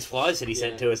full of his flies that he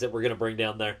sent to us that we're going to bring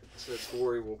down there. So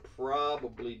Corey will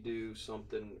probably do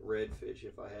something redfish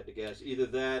if I had to guess. Either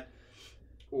that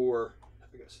or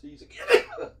I got to sneeze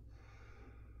again.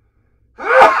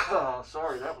 Oh,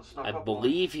 sorry, that was stuck I up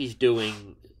believe he's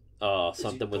doing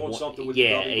something with one.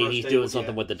 Yeah, he's doing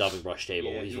something with the dubbing brush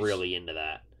table. Yeah, he's really into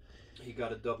that. He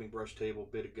got a dubbing brush table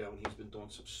a bit ago, and he's been doing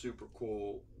some super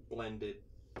cool blended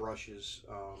brushes.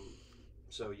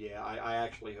 So yeah, I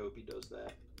actually hope he does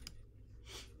that.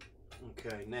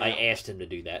 Okay, now I asked him to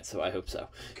do that, so I hope so.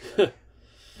 Okay.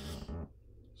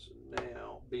 So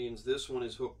now, being this one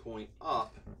is hook point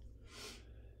up.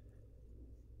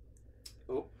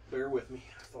 Oh, bear with me.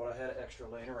 I thought I had an extra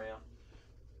laying around.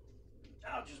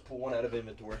 I'll just pull one out of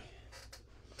inventory.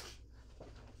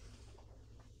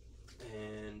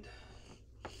 And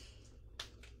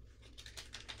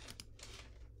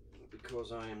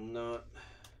because I am not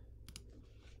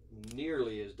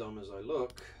nearly as dumb as I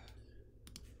look,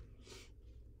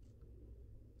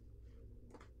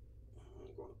 I'm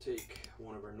going to take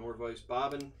one of our Nor-vise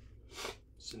bobbin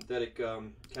synthetic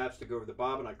caps to go over the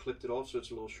bobbin. I clipped it off so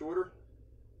it's a little shorter,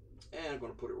 and I'm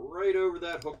going to put it right over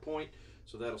that hook point,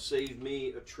 so that'll save me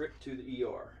a trip to the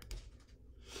ER.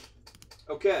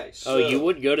 Okay, so... Oh, you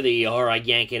wouldn't go to the ER. I'd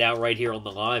yank it out right here on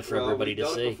the live for everybody to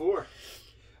see. Before.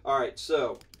 All right,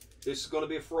 so this is going to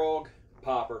be a frog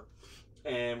popper,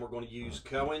 and we're going to use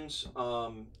Cohen's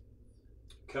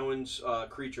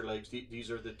creature legs.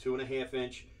 These are the 2.5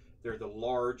 inch. They're the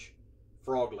large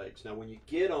frog legs. Now, when you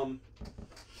get them,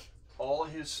 all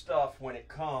of his stuff when it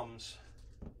comes,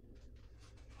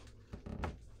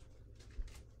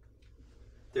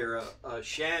 they're a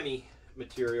chamois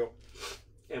material.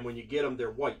 And when you get them,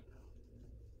 they're white,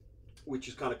 which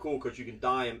is kind of cool because you can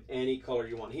dye them any color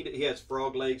you want. He has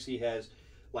frog legs. He has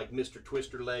like Mr.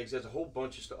 Twister legs. He has a whole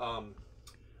bunch of stuff,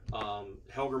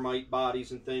 Helgermite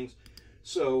bodies and things.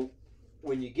 So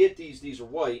when you get these are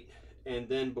white, and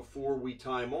then before we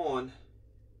tie them on,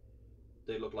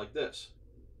 they look like this.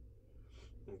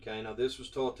 Okay, now this was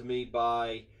taught to me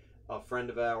by a friend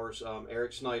of ours,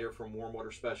 Eric Snyder from Warm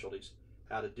Water Specialties,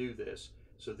 how to do this.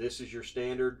 So this is your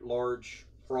standard large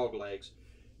frog legs.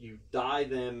 You dye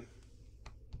them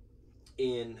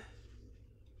in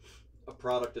a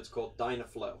product that's called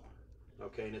Dynaflow.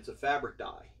 Okay, and it's a fabric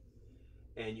dye.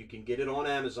 And you can get it on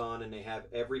Amazon, and they have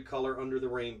every color under the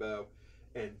rainbow.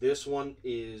 And this one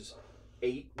is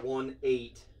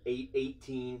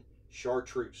 818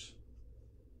 chartreuse.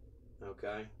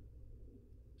 Okay,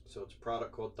 so it's a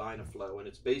product called Dynaflow, and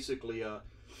it's basically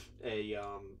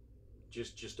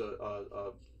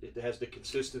it has the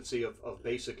consistency of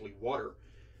basically water,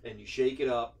 and you shake it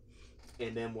up.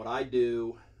 And then what I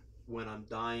do when I'm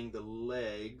dyeing the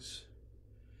legs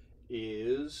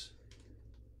is,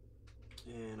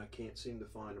 and I can't seem to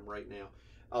find them right now,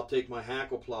 I'll take my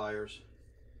hackle pliers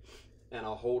and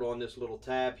I'll hold on this little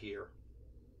tab here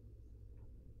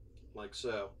like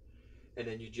so, and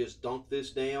then you just dunk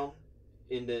this down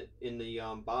in the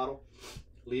bottle,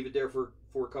 leave it there for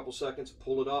a couple seconds,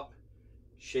 pull it up,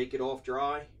 shake it off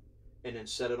dry, and then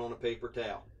set it on a paper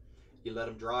towel. You let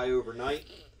them dry overnight,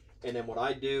 and then what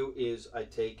I do is I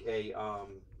take a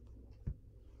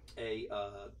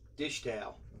dish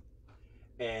towel,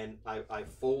 and I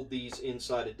fold these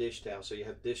inside a dish towel. So you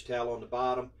have dish towel on the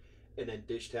bottom and then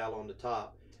dish towel on the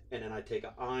top, and then I take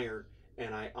an iron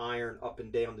and I iron up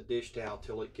and down the dish towel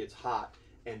till it gets hot,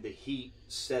 and the heat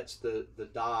sets the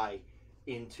dye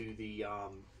into the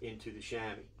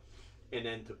chamois. And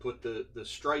then to put the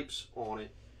stripes on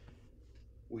it,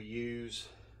 we use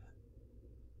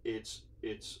it's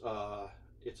a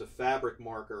fabric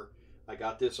marker. I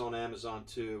got this on Amazon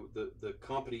too. The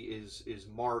company is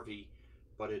Marvie,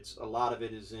 but a lot of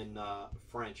it is in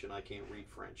French, and I can't read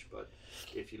French. But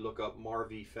if you look up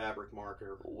Marvie fabric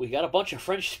marker, we got a bunch of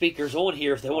French speakers on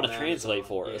here if they want to translate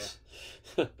for us.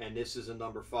 And this is a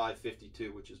number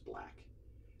 552, which is black.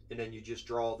 And then you just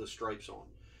draw the stripes on.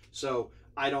 So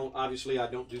I don't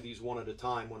do these one at a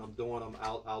time. When I'm doing them,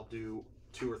 I'll do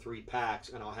 2 or 3 packs,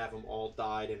 and I'll have them all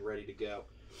dyed and ready to go.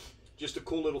 just a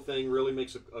cool little thing. Really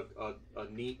makes a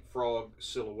neat frog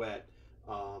silhouette,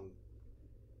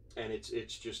 and it's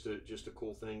just a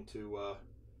cool thing to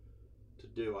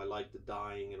do. I like the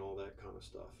dyeing and all that kind of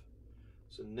stuff.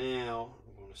 So now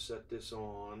I'm going to set this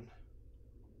on.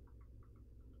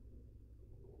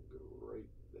 Go right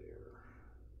there,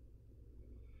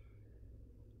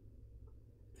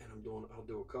 and I'll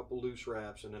do a couple loose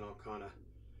wraps, and then I'll kind of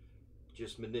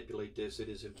just manipulate this. It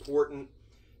is important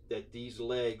that these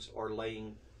legs are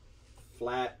laying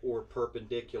flat or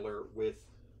perpendicular with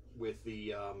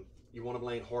the you want them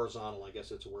laying horizontal, I guess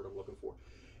that's the word I'm looking for.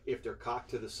 If they're cocked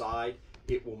to the side,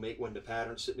 it will make, when the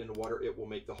pattern's sitting in the water, it will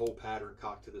make the whole pattern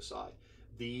cock to the side.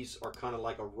 These are kind of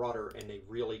like a rudder, and they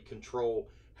really control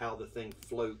how the thing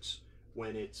floats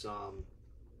when it's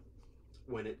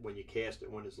when you cast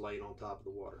it, when it's laid on top of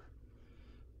the water.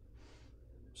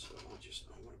 So I'm going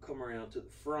to come around to the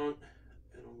front,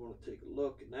 and I'm going to take a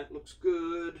look, and that looks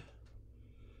good.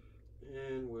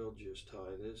 And we'll just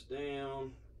tie this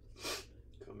down.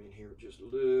 Come in here with just a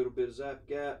little bit of zap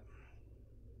gap.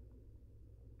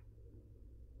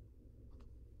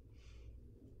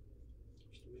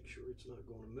 Just to make sure it's not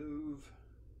going to move.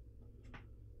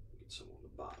 Get some on the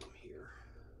bottom here.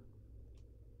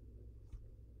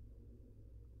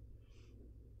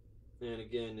 And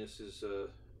again, this is a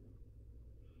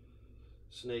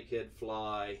snakehead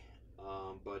fly,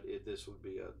 but this would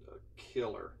be a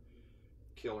killer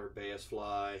bass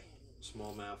fly,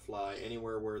 smallmouth fly,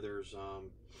 anywhere where there's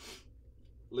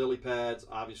lily pads,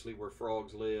 obviously where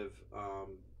frogs live.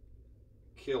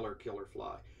 Killer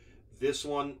fly. This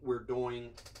one we're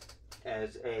doing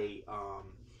as a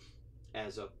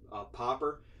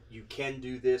popper. You can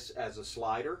do this as a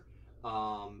slider.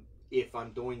 If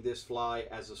I'm doing this fly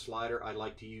as a slider, I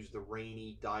like to use the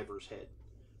Rainy diver's head.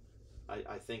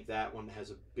 I think that one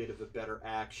has a bit of a better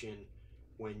action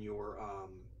when you're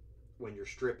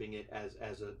stripping it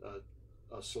as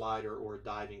a slider or a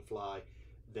diving fly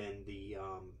than the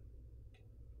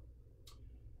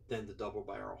double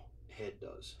barrel head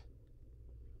does.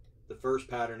 The first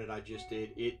pattern that I just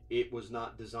did, it was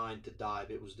not designed to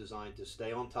dive. It was designed to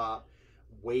stay on top,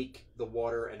 wake the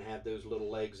water, and have those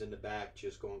little legs in the back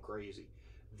just going crazy.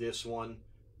 This one,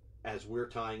 as we're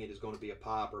tying it, is going to be a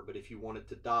popper, but if you want it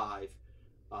to dive,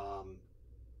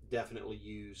 definitely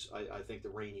use, I think the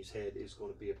Rainy's head is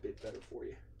going to be a bit better for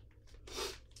you.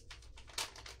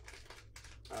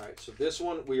 Alright, so this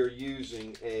one we are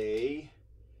using a,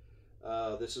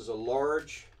 this is a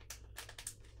large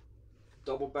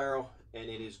double barrel, and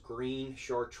it is green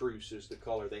chartreuse is the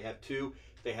color. They have two.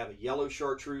 They have a yellow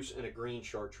chartreuse and a green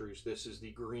chartreuse. This is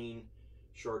the green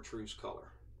chartreuse color.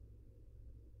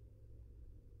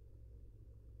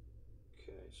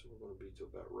 Okay, so we're going to be to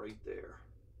about right there.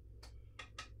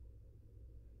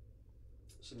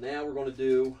 So now we're going to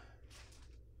do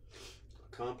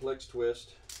a complex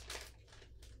twist.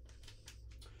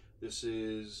 This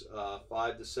is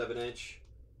 5 to 7 inch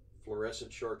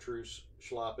fluorescent chartreuse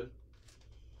schlappen.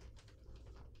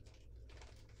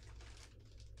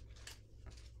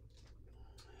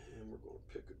 And we're going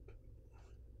to pick it.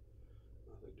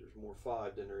 I think there's more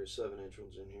 5 than there is 7 inch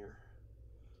ones in here.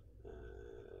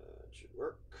 It should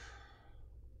work.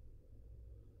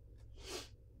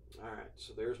 Alright,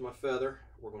 so there's my feather.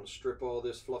 We're going to strip all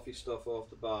this fluffy stuff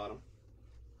off the bottom.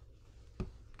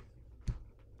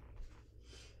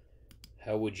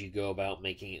 How would you go about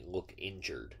making it look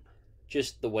injured?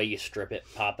 Just the way you strip it,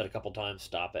 pop it a couple times,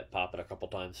 stop it, pop it a couple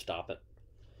times, stop it.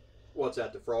 What's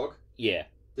that, the frog? Yeah.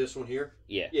 This one here?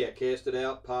 Yeah. Yeah, cast it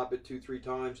out, pop it 2-3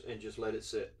 times, and just let it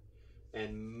sit.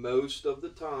 And most of the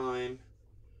time,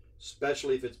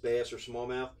 especially if it's bass or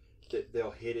smallmouth,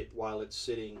 they'll hit it while it's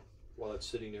sitting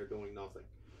there doing nothing.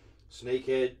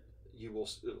 Snakehead, you will,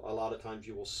 a lot of times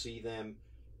you will see them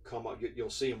come up, you'll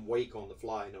see them wake on the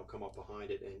fly, and they'll come up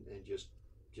behind it and just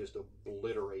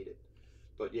obliterate it.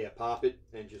 But yeah, pop it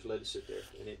and just let it sit there,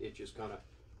 and it just kind of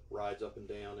rides up and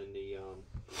down in the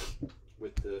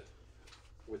with the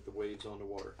waves on the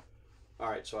water. All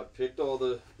right, so I've picked all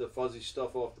the fuzzy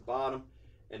stuff off the bottom,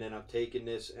 and then I've taken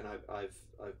this and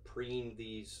I've preened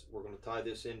these. We're going to tie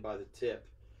this in by the tip,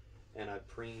 and I've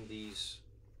preened these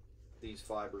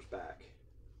fibers back.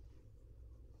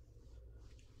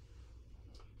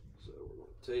 So we're going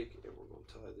to take and we're going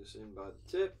to tie this in by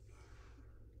the tip,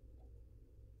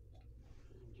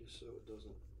 and just so it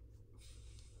doesn't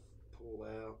pull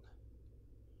out.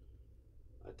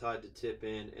 I tied the tip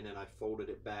in and then I folded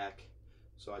it back.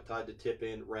 So I tied the tip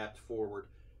in, wrapped forward,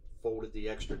 folded the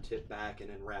extra tip back,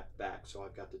 and then wrapped back. So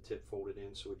I've got the tip folded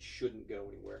in so it shouldn't go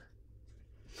anywhere.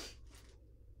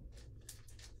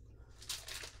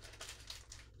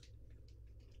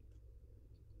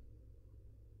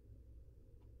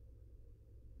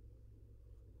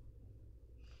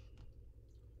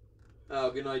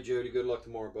 Good night, Jody. Good luck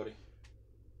tomorrow, buddy.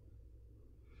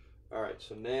 All right,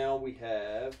 so now we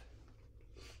have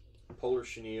polar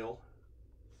chenille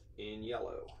in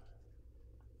yellow.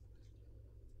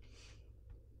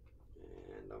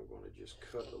 And I'm going to just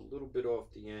cut a little bit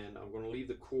off the end. I'm going to leave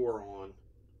the core on,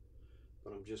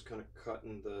 but I'm just kind of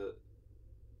cutting the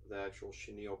actual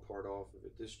chenille part off of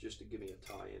it. This is just to give me a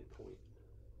tie-in point.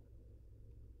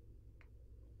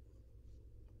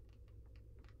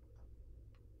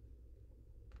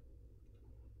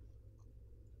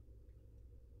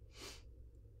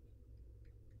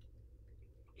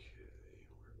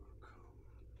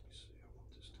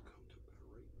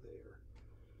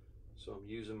 So I'm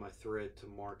using my thread to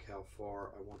mark how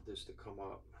far I want this to come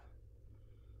up.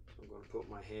 So I'm going to put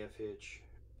my half hitch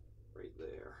right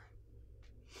there.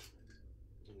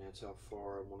 And that's how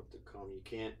far I want it to come.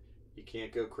 You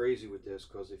can't go crazy with this,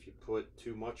 because if you put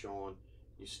too much on,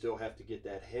 you still have to get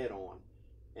that head on.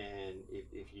 And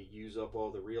if you use up all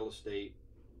the real estate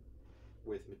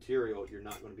with material, you're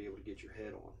not going to be able to get your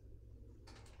head on.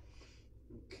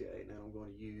 Okay, now I'm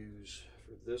going to use,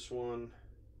 for this one,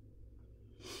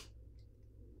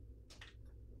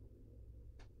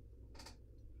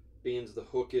 being the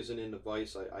hook isn't in the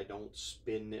vise, I don't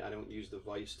spin it. I don't use the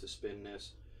vise to spin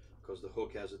this, because the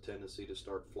hook has a tendency to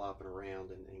start flopping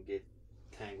around and get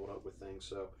tangled up with things.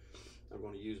 So I'm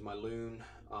going to use my loon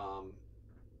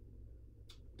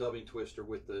dubbing twister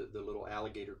with the little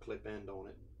alligator clip end on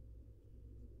it,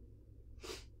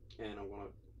 and I'm going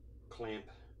to clamp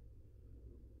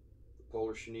the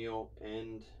polar chenille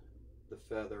and the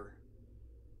feather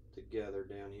together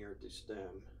down here at the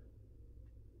stem.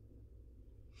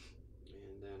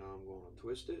 And then I'm going to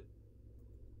twist it,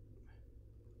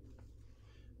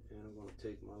 and I'm going to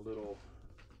take my little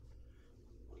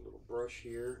brush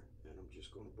here, and I'm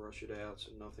just going to brush it out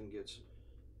so nothing gets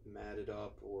matted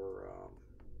up or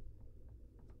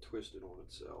twisted on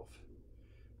itself.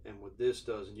 And what this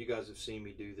does, and you guys have seen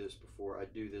me do this before, I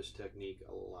do this technique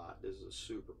a lot. This is a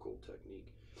super cool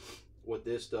technique. What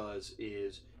this does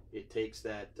is it takes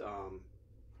that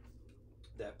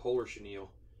that polar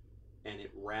chenille and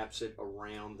it wraps it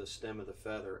around the stem of the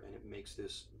feather, and it makes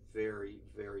this very,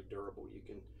 very durable. You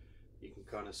can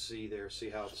kind of see there, see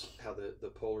how the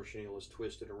polar chenille is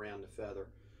twisted around the feather,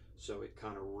 so it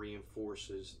kind of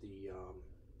reinforces the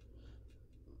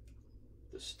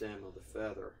stem of the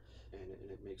feather, and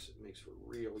it makes for a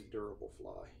really durable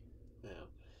fly.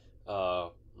 Yeah.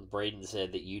 Braden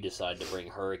said that you decide to bring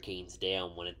hurricanes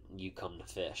down when you come to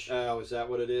fish. Oh, is that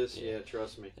what it is? Yeah,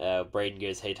 trust me. Braden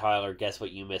goes, "Hey Tyler, guess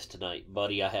what you missed tonight?"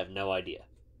 "Buddy, I have no idea."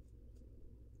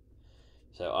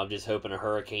 So I'm just hoping a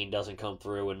hurricane doesn't come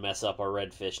through and mess up our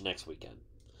redfish next weekend.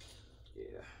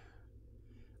 Yeah,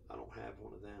 I don't have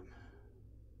one of them.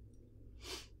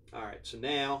 All right, so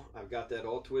now I've got that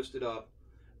all twisted up,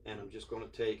 and I'm just going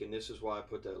to take, and this is why I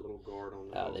put that little guard on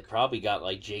the hook. They probably got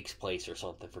like Jake's Place or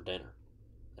something for dinner.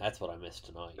 That's what I missed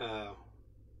tonight.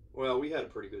 Well, we had a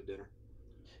pretty good dinner.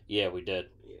 Yeah, we did.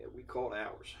 Yeah, we caught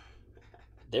ours.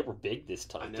 They were big this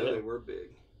time, I know, they were big.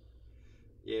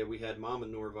 Yeah, we had Mama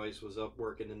Norvise was up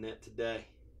working the net today.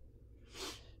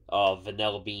 Oh,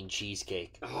 vanilla bean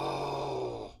cheesecake.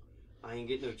 Oh, I ain't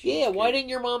getting no cheesecake. Yeah, why didn't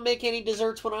your mom make any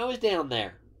desserts when I was down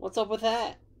there? What's up with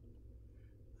that?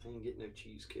 I ain't getting no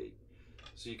cheesecake.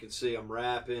 So you can see I'm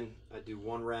wrapping. I do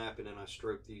one wrap and then I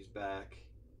stroke these back.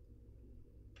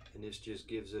 And this just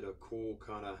gives it a cool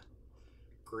kind of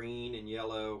green and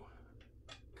yellow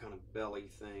kind of belly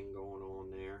thing going on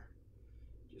there.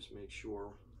 Just make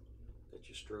sure that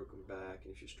you stroke them back.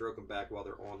 And if you stroke them back while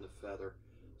they're on the feather,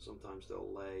 sometimes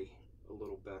they'll lay a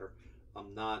little better.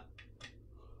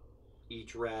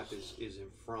 Each wrap is in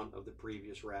front of the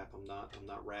previous wrap. I'm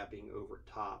not wrapping over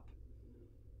top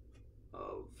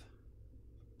of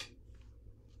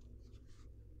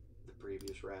the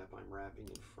previous wrap. I'm wrapping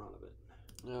in front of it.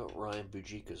 No, Ryan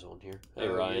Bujika's on here. Hey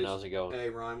Ryan, how's it going? Hey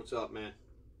Ryan, what's up, man?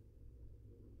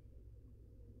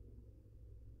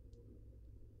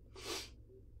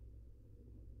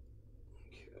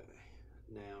 Okay,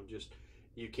 now I'm just,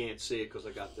 you can't see it because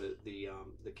I got the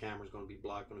camera's going to be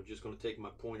blocked, but I'm just going to take my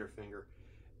pointer finger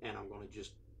and I'm going to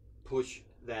just push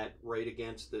that right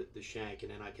against the shank,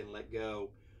 and then I can let go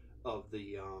of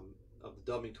the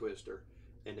dubbing twister,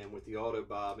 and then with the auto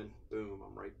bobbin, boom,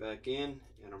 I'm right back in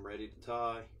and I'm ready to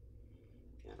tie.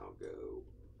 And I'll go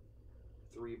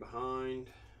 3 behind,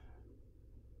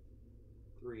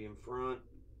 3 in front,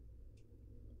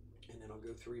 and then I'll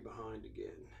go 3 behind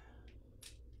again.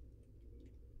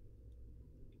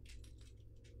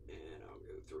 And I'll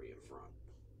go 3 in front.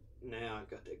 Now I've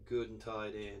got that good and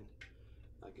tied in.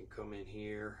 I can come in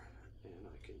here and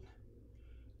I can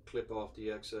clip off the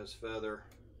excess feather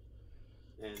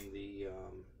and the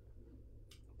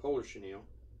polar chenille.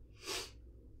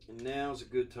 And now's a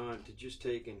good time to just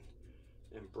take and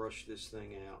brush this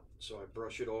thing out. So I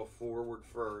brush it all forward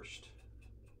first.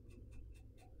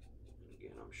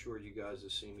 Again, I'm sure you guys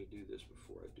have seen me do this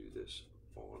before. I do this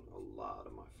on a lot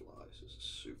of my flies. This is a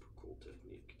super cool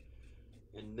technique.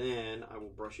 And then I will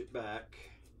brush it back.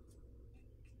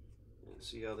 And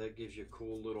see how that gives you a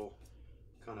cool little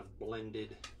kind of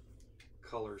blended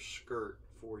color skirt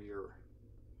for your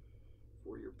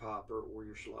popper or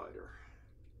your slider.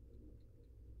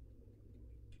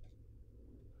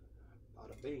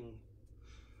 Bada bing.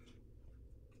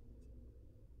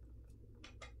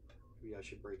 Maybe I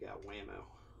should break out whammo.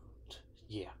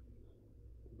 Yeah.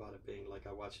 Bada bing, like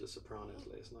I watched The Sopranos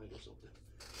last night or something.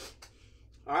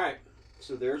 Alright,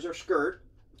 so there's our skirt.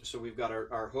 So we've got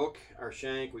our hook, our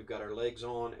shank, we've got our legs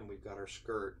on, and we've got our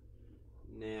skirt.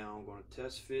 Now I'm going to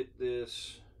test fit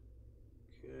this.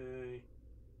 Okay.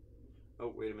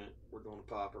 Oh, wait a minute. We're doing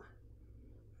a popper.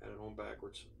 Had it on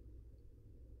backwards.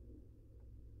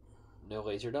 No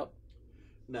laser dub?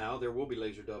 Now, there will be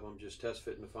laser dub. I'm just test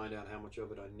fitting to find out how much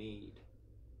of it I need.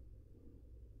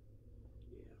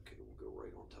 Yeah, okay, we'll go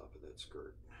right on top of that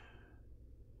skirt.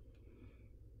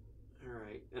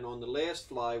 Alright, and on the last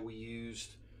fly we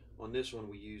used, on this one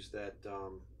we used that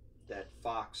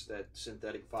fox, that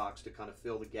synthetic fox, to kind of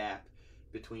fill the gap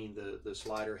between the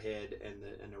slider head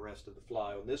and the rest of the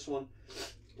fly. On this one,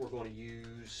 we're going to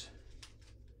use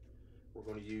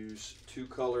two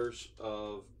colors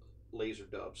of laser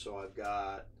dub. So I've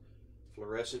got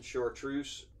fluorescent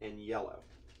chartreuse and yellow.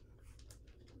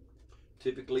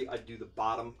 Typically I do the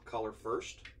bottom color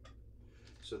first.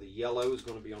 So the yellow is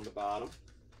going to be on the bottom.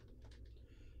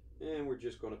 And we're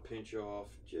just going to pinch off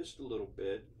just a little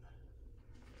bit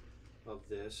of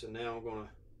this. And now I'm going to,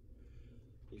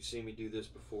 you've seen me do this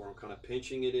before, I'm kind of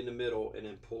pinching it in the middle and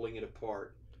then pulling it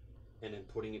apart and then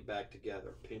putting it back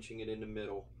together. Pinching it in the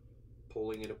middle,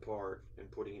 pulling it apart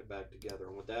and putting it back together.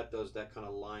 And what that does, that kind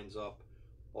of lines up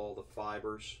all the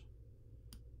fibers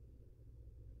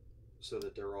so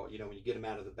that they're all, you know, when you get them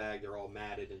out of the bag, they're all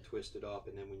matted and twisted up.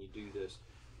 And then when you do this,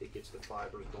 it gets the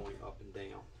fibers going up and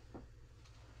down.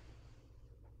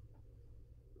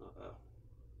 Uh-oh.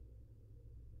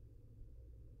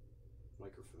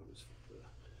 Microphone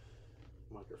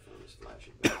is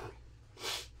flashing battery.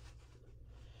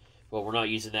 Well, we're not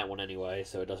using that one anyway,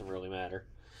 so it doesn't really matter.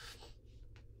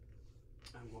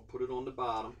 I'm going to put it on the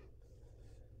bottom.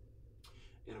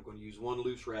 And I'm going to use one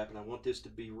loose wrap, and I want this to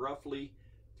be roughly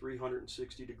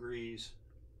 360 degrees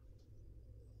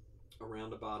around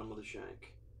the bottom of the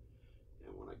shank.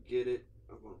 And when I get it,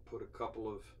 I'm going to put a couple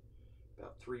of,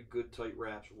 about 3 good tight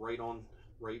wraps one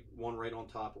right on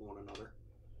top of one another.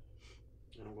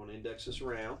 And I'm going to index this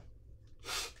around.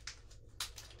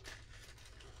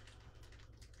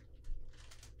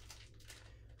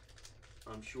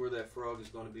 I'm sure that frog is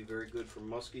going to be very good for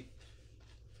muskie.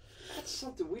 That's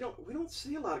something we don't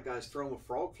see a lot of guys throwing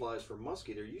frog flies for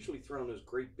muskie. They're usually throwing those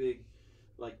great big,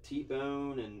 like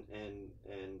T-bone and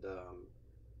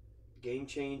game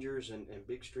changers and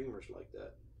big streamers like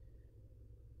that.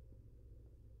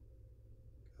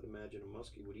 I'd imagine a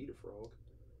muskie would eat a frog,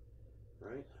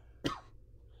 right?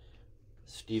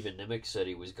 Steven Nimick said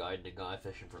he was guiding a guy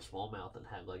fishing for smallmouth and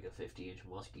had like a 50-inch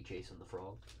muskie chasing the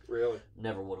frog. Really?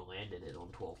 Never would have landed it on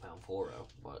 12-pound fluoro,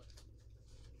 but...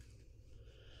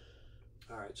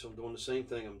 Alright, so I'm doing the same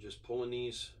thing. I'm just pulling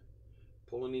these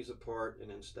apart and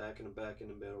then stacking them back in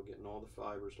the middle, getting all the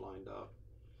fibers lined up.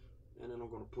 And then I'm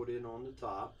going to put it on the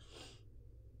top.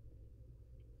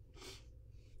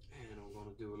 And I'm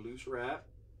going to do a loose wrap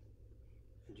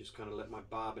and just kind of let my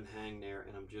bobbin hang there,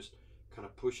 and I'm just kind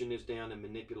of pushing this down and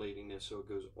manipulating this so it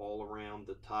goes all around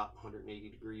the top 180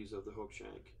 degrees of the hook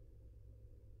shank.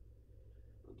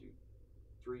 I'll do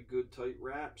 3 good tight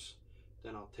wraps.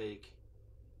 Then I'll take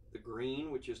the green,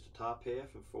 which is the top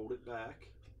half, and fold it back.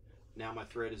 Now my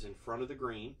thread is in front of the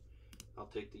green. I'll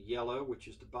take the yellow, which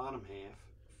is the bottom half,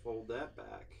 fold that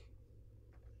back,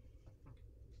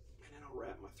 and then I'll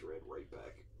wrap my thread right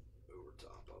back over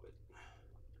top of it.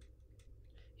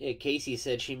 Yeah, Casey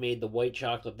said she made the white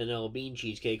chocolate vanilla bean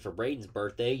cheesecake for Braden's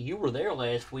birthday. You were there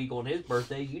last week on his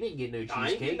birthday. You didn't get no cheesecake. I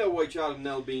ain't getting no white chocolate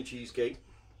vanilla bean cheesecake.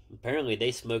 Apparently they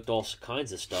smoked all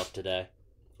kinds of stuff today.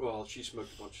 Well, she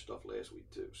smoked a bunch of stuff last week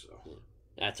too, so.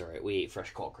 That's alright. We ate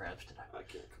fresh caught crabs today. I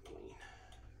can't complain.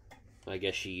 I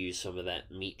guess she used some of that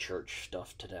meat church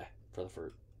stuff today for the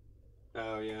fruit.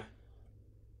 Oh, yeah.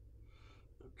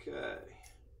 Okay.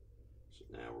 So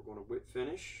now we're going to whip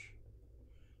finish.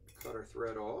 Cut our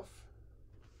thread off.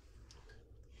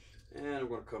 And I'm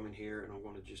going to come in here and I'm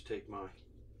going to just take my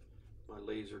my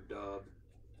laser dub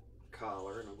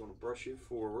collar, and I'm going to brush it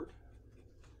forward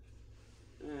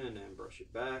and then brush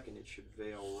it back, and it should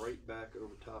veil right back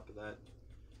over top of that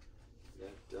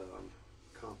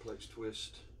complex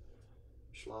twist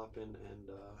schlappen and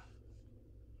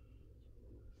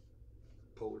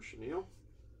polar chenille.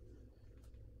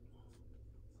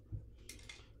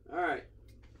 All right,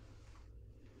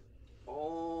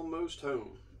 almost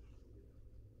home.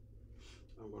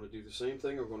 I'm going to do the same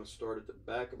thing. I'm going to start at the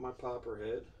back of my popper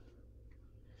head,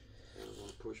 and I'm going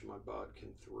to push my bodkin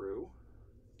through,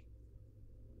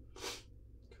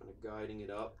 kind of guiding it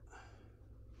up.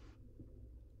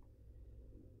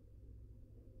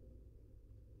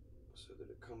 So that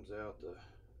it comes out the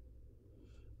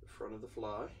front of the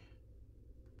fly,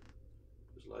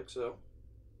 just like so.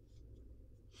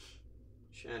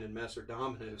 Shannon Messer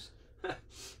dominoes.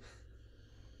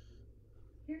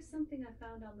 Here's something I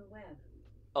found on the web.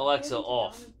 Alexa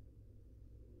off.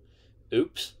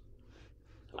 Oops.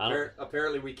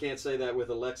 Apparently we can't say that with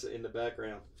Alexa in the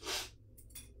background.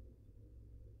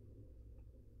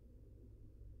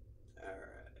 Alright.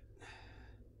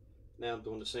 Now I'm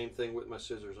doing the same thing with my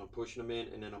scissors. I'm pushing them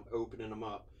in and then I'm opening them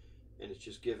up. And it's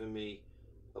just giving me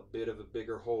a bit of a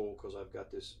bigger hole because I've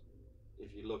got this,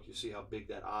 if you look, you see how big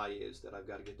that eye is that I've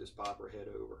got to get this popper head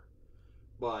over.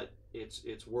 But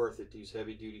it's worth it, these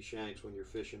heavy duty shanks, when you're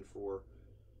fishing for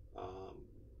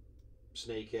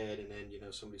snakehead. And then, you know,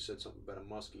 somebody said something about a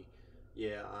muskie.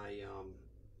 Yeah, I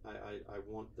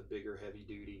want the bigger heavy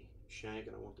duty shank,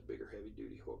 and I want the bigger heavy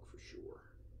duty hook for sure.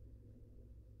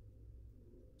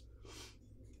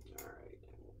 All right,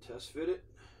 and we'll test fit it.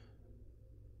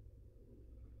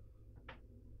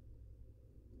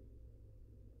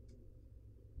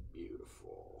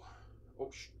 Beautiful.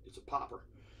 Oh, it's a popper.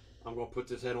 I'm going to put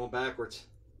this head on backwards.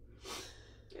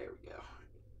 There we go.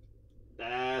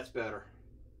 That's better.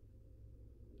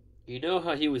 You know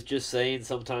how he was just saying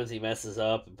sometimes he messes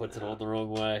up and puts it on the wrong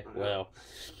way? Well.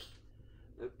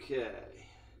 Okay.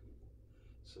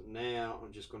 So now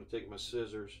I'm just going to take my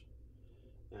scissors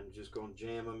and just going to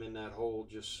jam them in that hole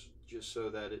just so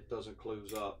that it doesn't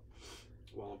close up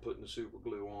while I'm putting the super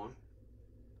glue on.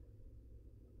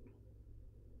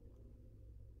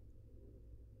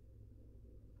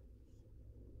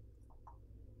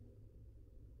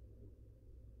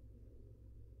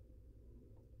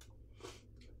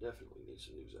 Definitely need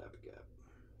some new Zap-A-Gap.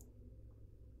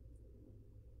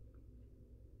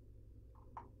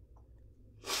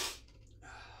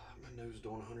 My nose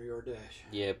doing a 100-yard dash.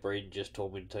 Yeah, Braden just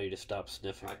told me to tell you to stop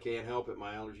sniffing. I can't help it.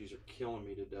 My allergies are killing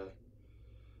me today.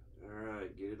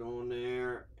 Alright, get it on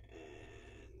there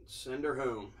and send her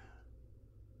home.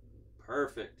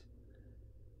 Perfect.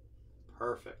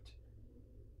 Perfect.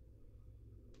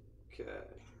 Okay.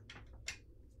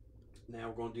 Now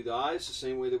we're going to do the eyes the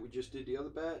same way that we just did the other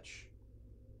batch.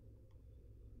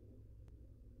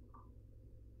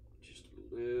 Just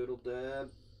a little dab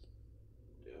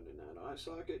down in that eye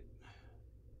socket.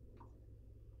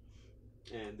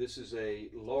 And this is a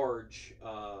large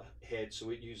head, so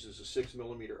it uses a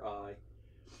 6mm eye.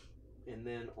 And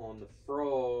then on the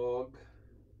frog,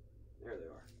 there they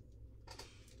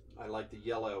are. I like the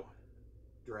yellow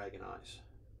dragon eyes.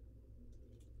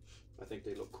 I think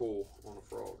they look cool on a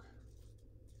frog.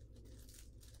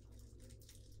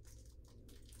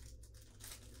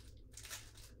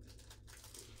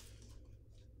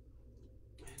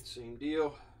 And same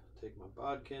deal. Take my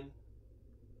bodkin.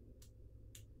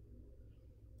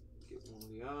 Get one of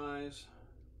the eyes.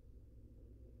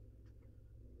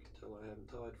 You can tell I haven't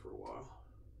tied for a while,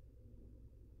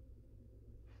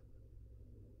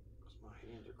 because my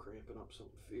hands are cramping up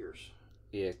something fierce.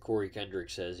 Yeah, Corey Kendrick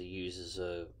says he uses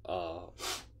a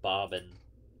bobbin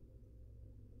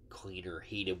cleaner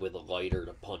heated with a lighter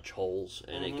to punch holes,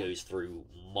 and it goes through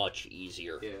much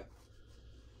easier. Yeah. And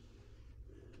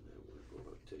then we're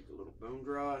going to take a little bone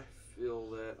dry, fill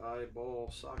that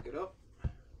eyeball socket up,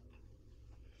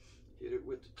 hit it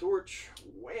with the torch,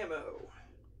 whammo.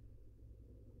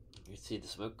 You see the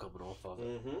smoke coming off of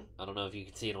it. Mm-hmm. I don't know if you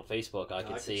can see it on Facebook. I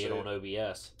can see it on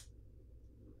OBS.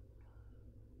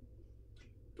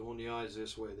 Doing the eyes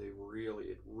this way, it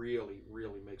really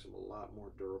makes them a lot more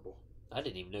durable. I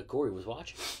didn't even know Corey was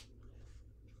watching.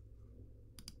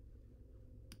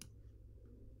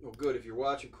 Well, good. If you're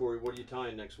watching, Corey, what are you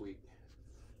tying next week?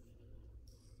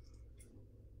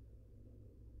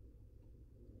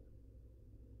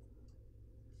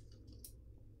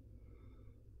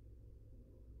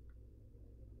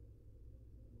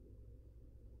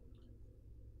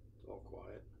 It's all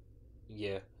quiet.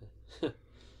 Yeah.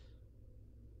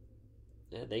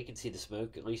 Yeah, they can see the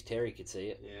smoke. At least Terry could see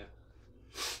it. Yeah.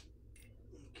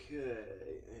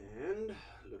 Okay, and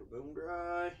a little bone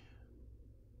dry.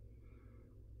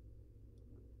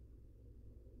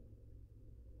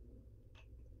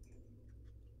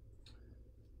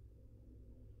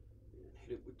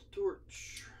 Hit it with the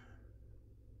torch.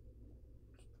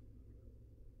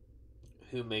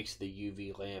 Who makes the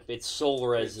UV lamp? It's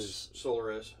Solariz's.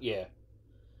 Solariz. Yeah.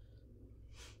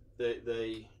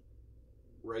 They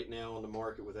right now on the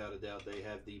market, without a doubt, they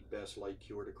have the best light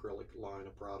cured acrylic line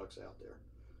of products out there,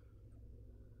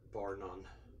 bar none.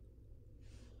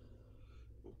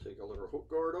 We'll take a little hook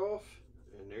guard off,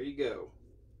 and there you go.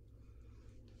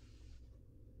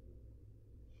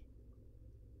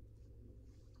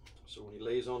 So when he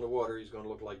lays on the water, he's going to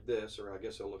look like this, or I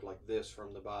guess he'll look like this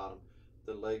from the bottom.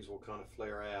 The legs will kind of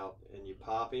flare out, and you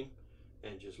pop him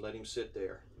and just let him sit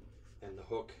there. And the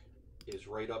hook is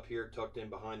right up here, tucked in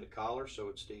behind the collar, so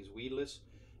it stays weedless,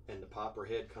 and the popper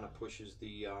head kind of pushes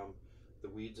the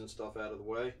weeds and stuff out of the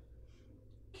way.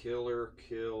 Killer,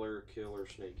 killer, killer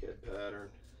snakehead pattern.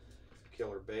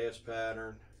 Killer bass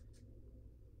pattern.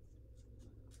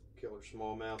 Killer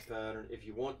smallmouth pattern. If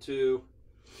you want to,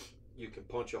 you can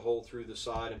punch a hole through the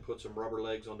side and put some rubber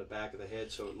legs on the back of the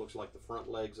head so it looks like the front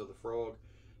legs of the frog.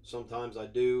 Sometimes I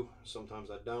do,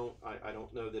 sometimes I don't. I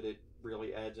don't know that it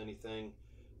really adds anything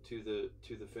to the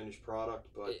finished product,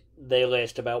 but they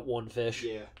last about one fish.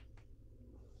 Yeah.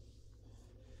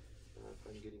 If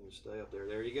I can get him to stay up there.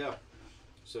 There you go.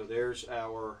 So there's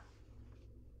our.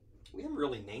 We haven't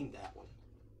really named that one.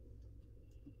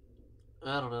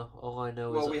 I don't know. All I know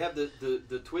is. Well, we have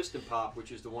the twist and pop,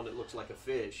 which is the one that looks like a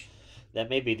fish. That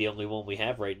may be the only one we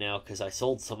have right now because I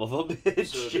sold some of them. It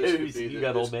So shows you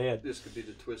got old man. This could be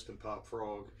the twist and pop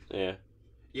frog. Yeah.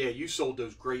 Yeah, you sold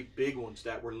those great big ones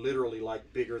that were literally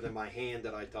like bigger than my hand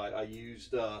that I thought I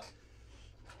used.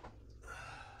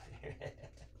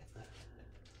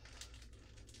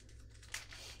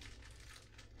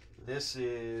 These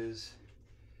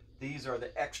are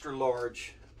the extra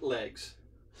large legs.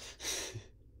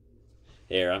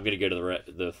 Here, I'm gonna go to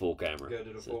the full camera. Go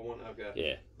to the full one. Okay.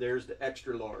 Yeah. There's the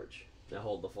extra large. Now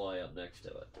hold the fly up next to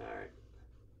it. All right.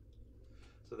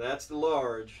 So that's the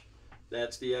large.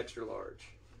 That's the extra large.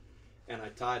 And I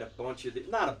tied a bunch of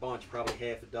not a bunch, probably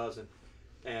half a dozen,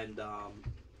 and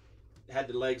had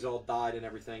the legs all dyed and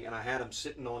everything. And I had them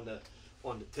sitting on the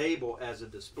table as a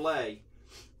display.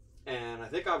 And I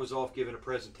think I was off giving a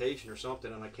presentation or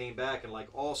something, and I came back and like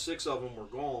all 6 of them were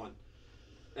gone.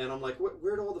 And I'm like,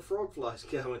 where'd all the frog flies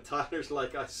go? And Tyler's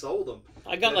like, I sold them.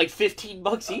 I got like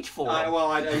 $15 each for them. Well,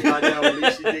 I know. At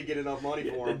least you did get enough money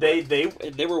for them.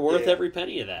 They were worth Yeah. every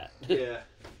penny of that. Yeah.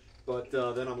 But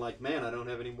then I'm like, man, I don't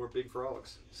have any more big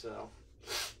frogs. So.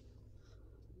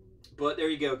 But there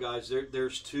you go, guys.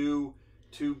 There's two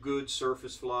good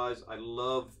surface flies. I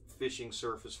love fishing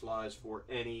surface flies for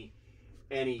any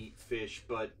fish,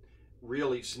 but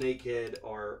really snakehead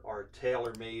are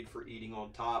tailor-made for eating on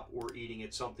top or eating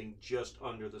at something just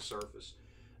under the surface.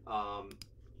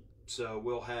 So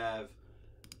we'll have,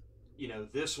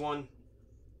 this one,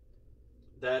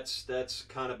 that's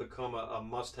kind of become a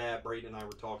must-have. Brayden and I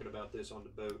were talking about this on the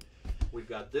boat. We've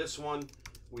got this one.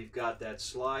 We've got that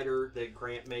slider that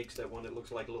Grant makes, that one that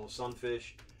looks like a little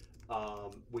sunfish,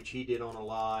 which he did on a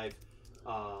live.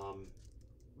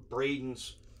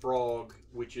 Brayden's frog,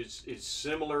 which is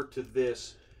similar to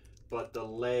this, but the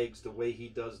legs, the way he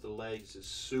does the legs is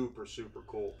super, super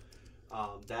cool.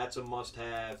 That's a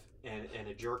must-have and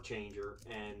a jerk changer,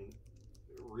 and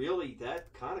really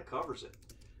that kind of covers it.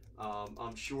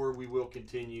 I'm sure we will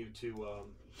continue to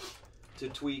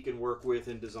tweak and work with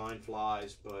and design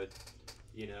flies, but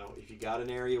if you got an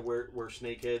area where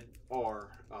snakehead are,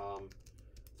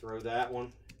 throw that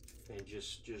one and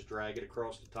just drag it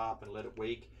across the top and let it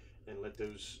wake, and let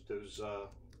those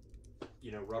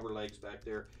rubber legs back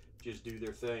there just do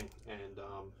their thing, and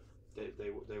they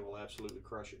will absolutely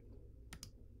crush it.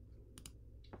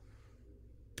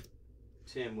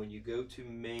 Tim, when you go to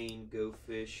Maine, go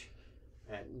fish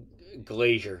at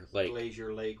Glacier Lake.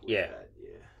 Glacier Lake. With Yeah. That.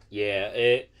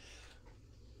 Yeah.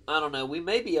 I don't know. We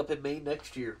may be up in Maine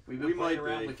next year. We've been playing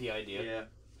around with the idea. Yeah.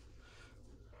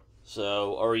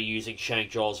 So, are you using shank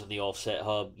jaws in the offset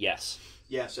hub? Yes.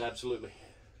 Yes, absolutely.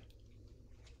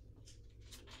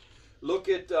 Look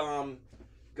at go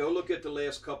look at the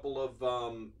last couple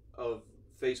of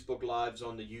Facebook lives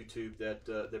on the YouTube that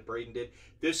Brayden did.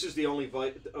 This is the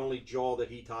only jaw that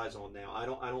he ties on now. I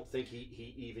don't think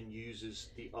he even uses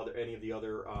any of the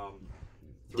other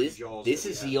three jaws. This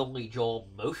is the only jaw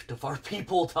most of our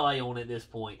people tie on at this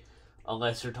point,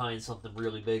 unless they're tying something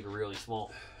really big or really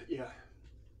small. Yeah.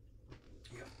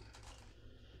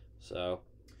 So,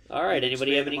 all right.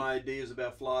 Anybody have any ideas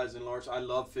about flies and large? I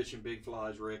love fishing big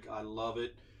flies, Rick. I love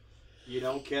it. You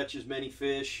don't catch as many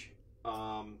fish.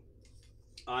 I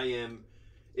am,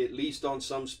 at least on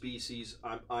some species,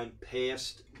 I'm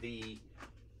past the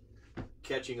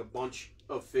catching a bunch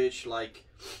of fish. Like,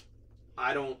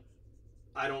 I don't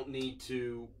need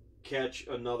to catch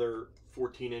another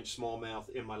 14-inch smallmouth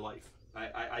in my life.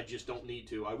 I just don't need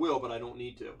to. I will, but I don't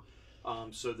need to.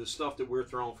 So the stuff that we're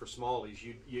throwing for smallies,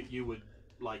 you would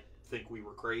like think we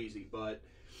were crazy, but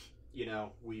you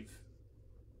know, we've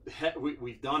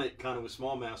done it kind of with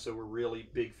smallmouth, so we're really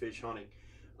big fish hunting.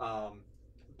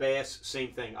 Bass,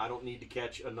 same thing. I don't need to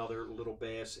catch another little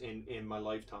bass in my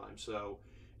lifetime. So,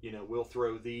 you know, we'll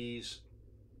throw these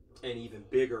and even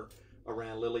bigger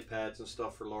around lily pads and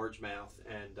stuff for largemouth.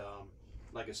 And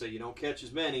like I say, you don't catch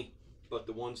as many, but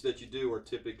the ones that you do are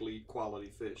typically quality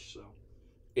fish. So.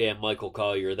 Yeah, Michael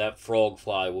Collier, that frog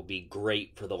fly will be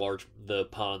great for the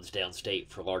ponds downstate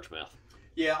for largemouth.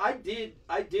 Yeah, I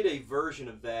did a version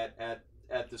of that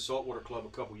at the Saltwater Club a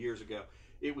couple years ago.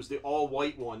 It was the all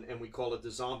white one, and we call it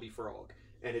the zombie frog.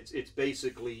 And it's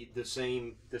basically the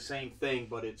same thing,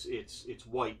 but it's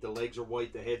white. The legs are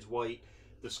white, the head's white,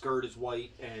 the skirt is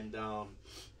white, and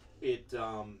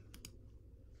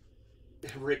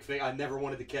Rick, I never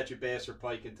wanted to catch a bass or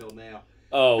pike until now.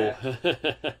 Oh.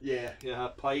 yeah,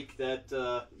 pike,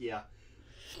 that, yeah.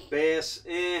 Bass,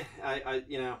 I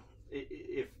you know,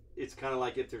 if it's kind of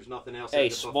like if there's nothing else. Hey,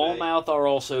 smallmouth are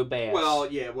also bass.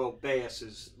 Well, yeah, bass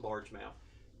is largemouth.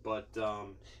 But,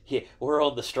 yeah, we're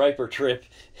on the striper trip,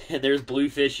 and there's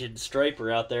bluefish and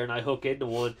striper out there, and I hook into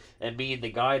one, and me and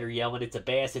the guide are yelling, it's a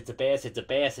bass, it's a bass, it's a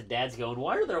bass, and Dad's going,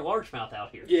 why are there largemouth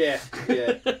out here? Yeah.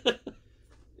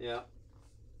 Yeah.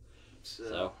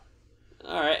 So,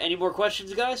 all right, any more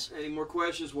questions, guys? Any more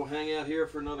questions? We'll hang out here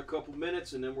for another couple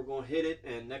minutes, and then we're going to hit it.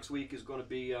 And next week is going to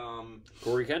be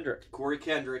Corey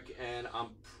Kendrick, and I'm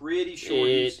pretty sure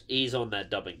he's on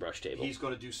that dubbing brush table. He's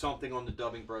going to do something on the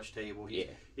dubbing brush table. Yeah.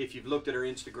 If you've looked at our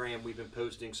Instagram, we've been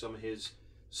posting some of his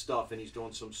stuff, and he's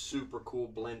doing some super cool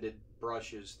blended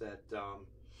brushes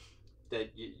that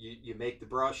you make the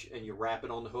brush and you wrap it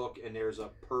on the hook, and there's a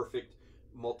perfect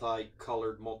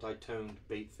multicolored, multi-toned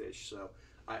bait fish. So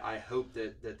I hope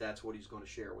that's what he's going to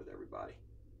share with everybody.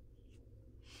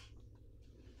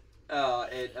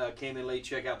 Came in late.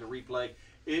 Check out the replay.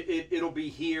 It'll be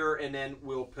here, and then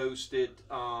we'll post it.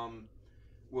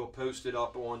 We'll post it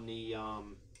up on the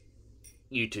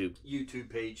YouTube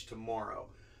page tomorrow.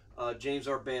 James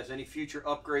R. Bass, any future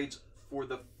upgrades for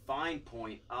the fine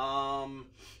point?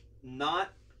 Not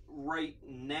right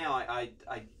now. I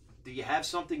do you have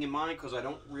something in mind? Because I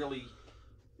don't really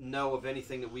know of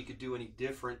anything that we could do any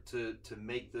different to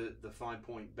make the fine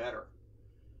point better.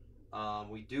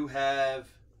 We do have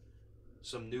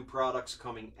some new products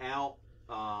coming out.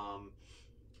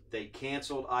 They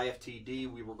canceled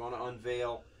IFTD. We were going to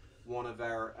unveil one of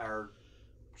our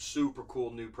super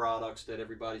cool new products that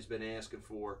everybody's been asking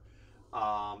for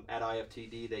at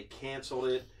IFTD. They canceled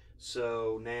it,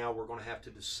 so now we're going to have to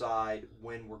decide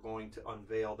when we're going to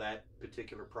unveil that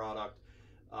particular product.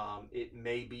 It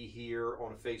may be here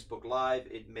on a Facebook Live.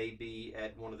 It may be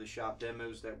at one of the shop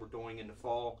demos that we're doing in the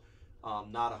fall.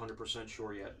 Not 100%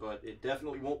 sure yet, but it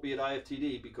definitely won't be at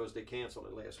IFTD because they canceled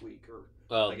it last week, or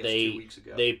I guess 2 weeks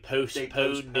ago. They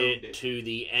postponed it to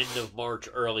the end of March,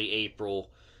 early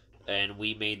April, and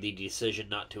we made the decision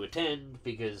not to attend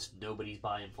because nobody's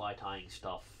buying fly tying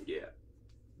stuff. Yeah.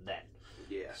 Then.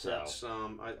 Yeah. So that's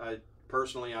I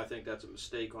personally I think that's a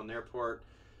mistake on their part.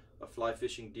 A fly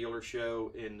fishing dealer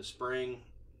show in the spring,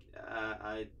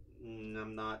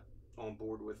 I'm not on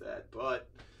board with that, but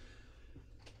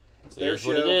it's their show.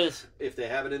 What it is. If they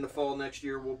have it in the fall next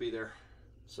year, we'll be there.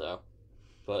 So,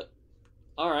 but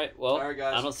all right. Well, all right,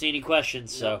 guys. I don't see any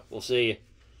questions, so we'll see you.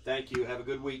 Thank you. Have a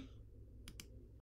good week.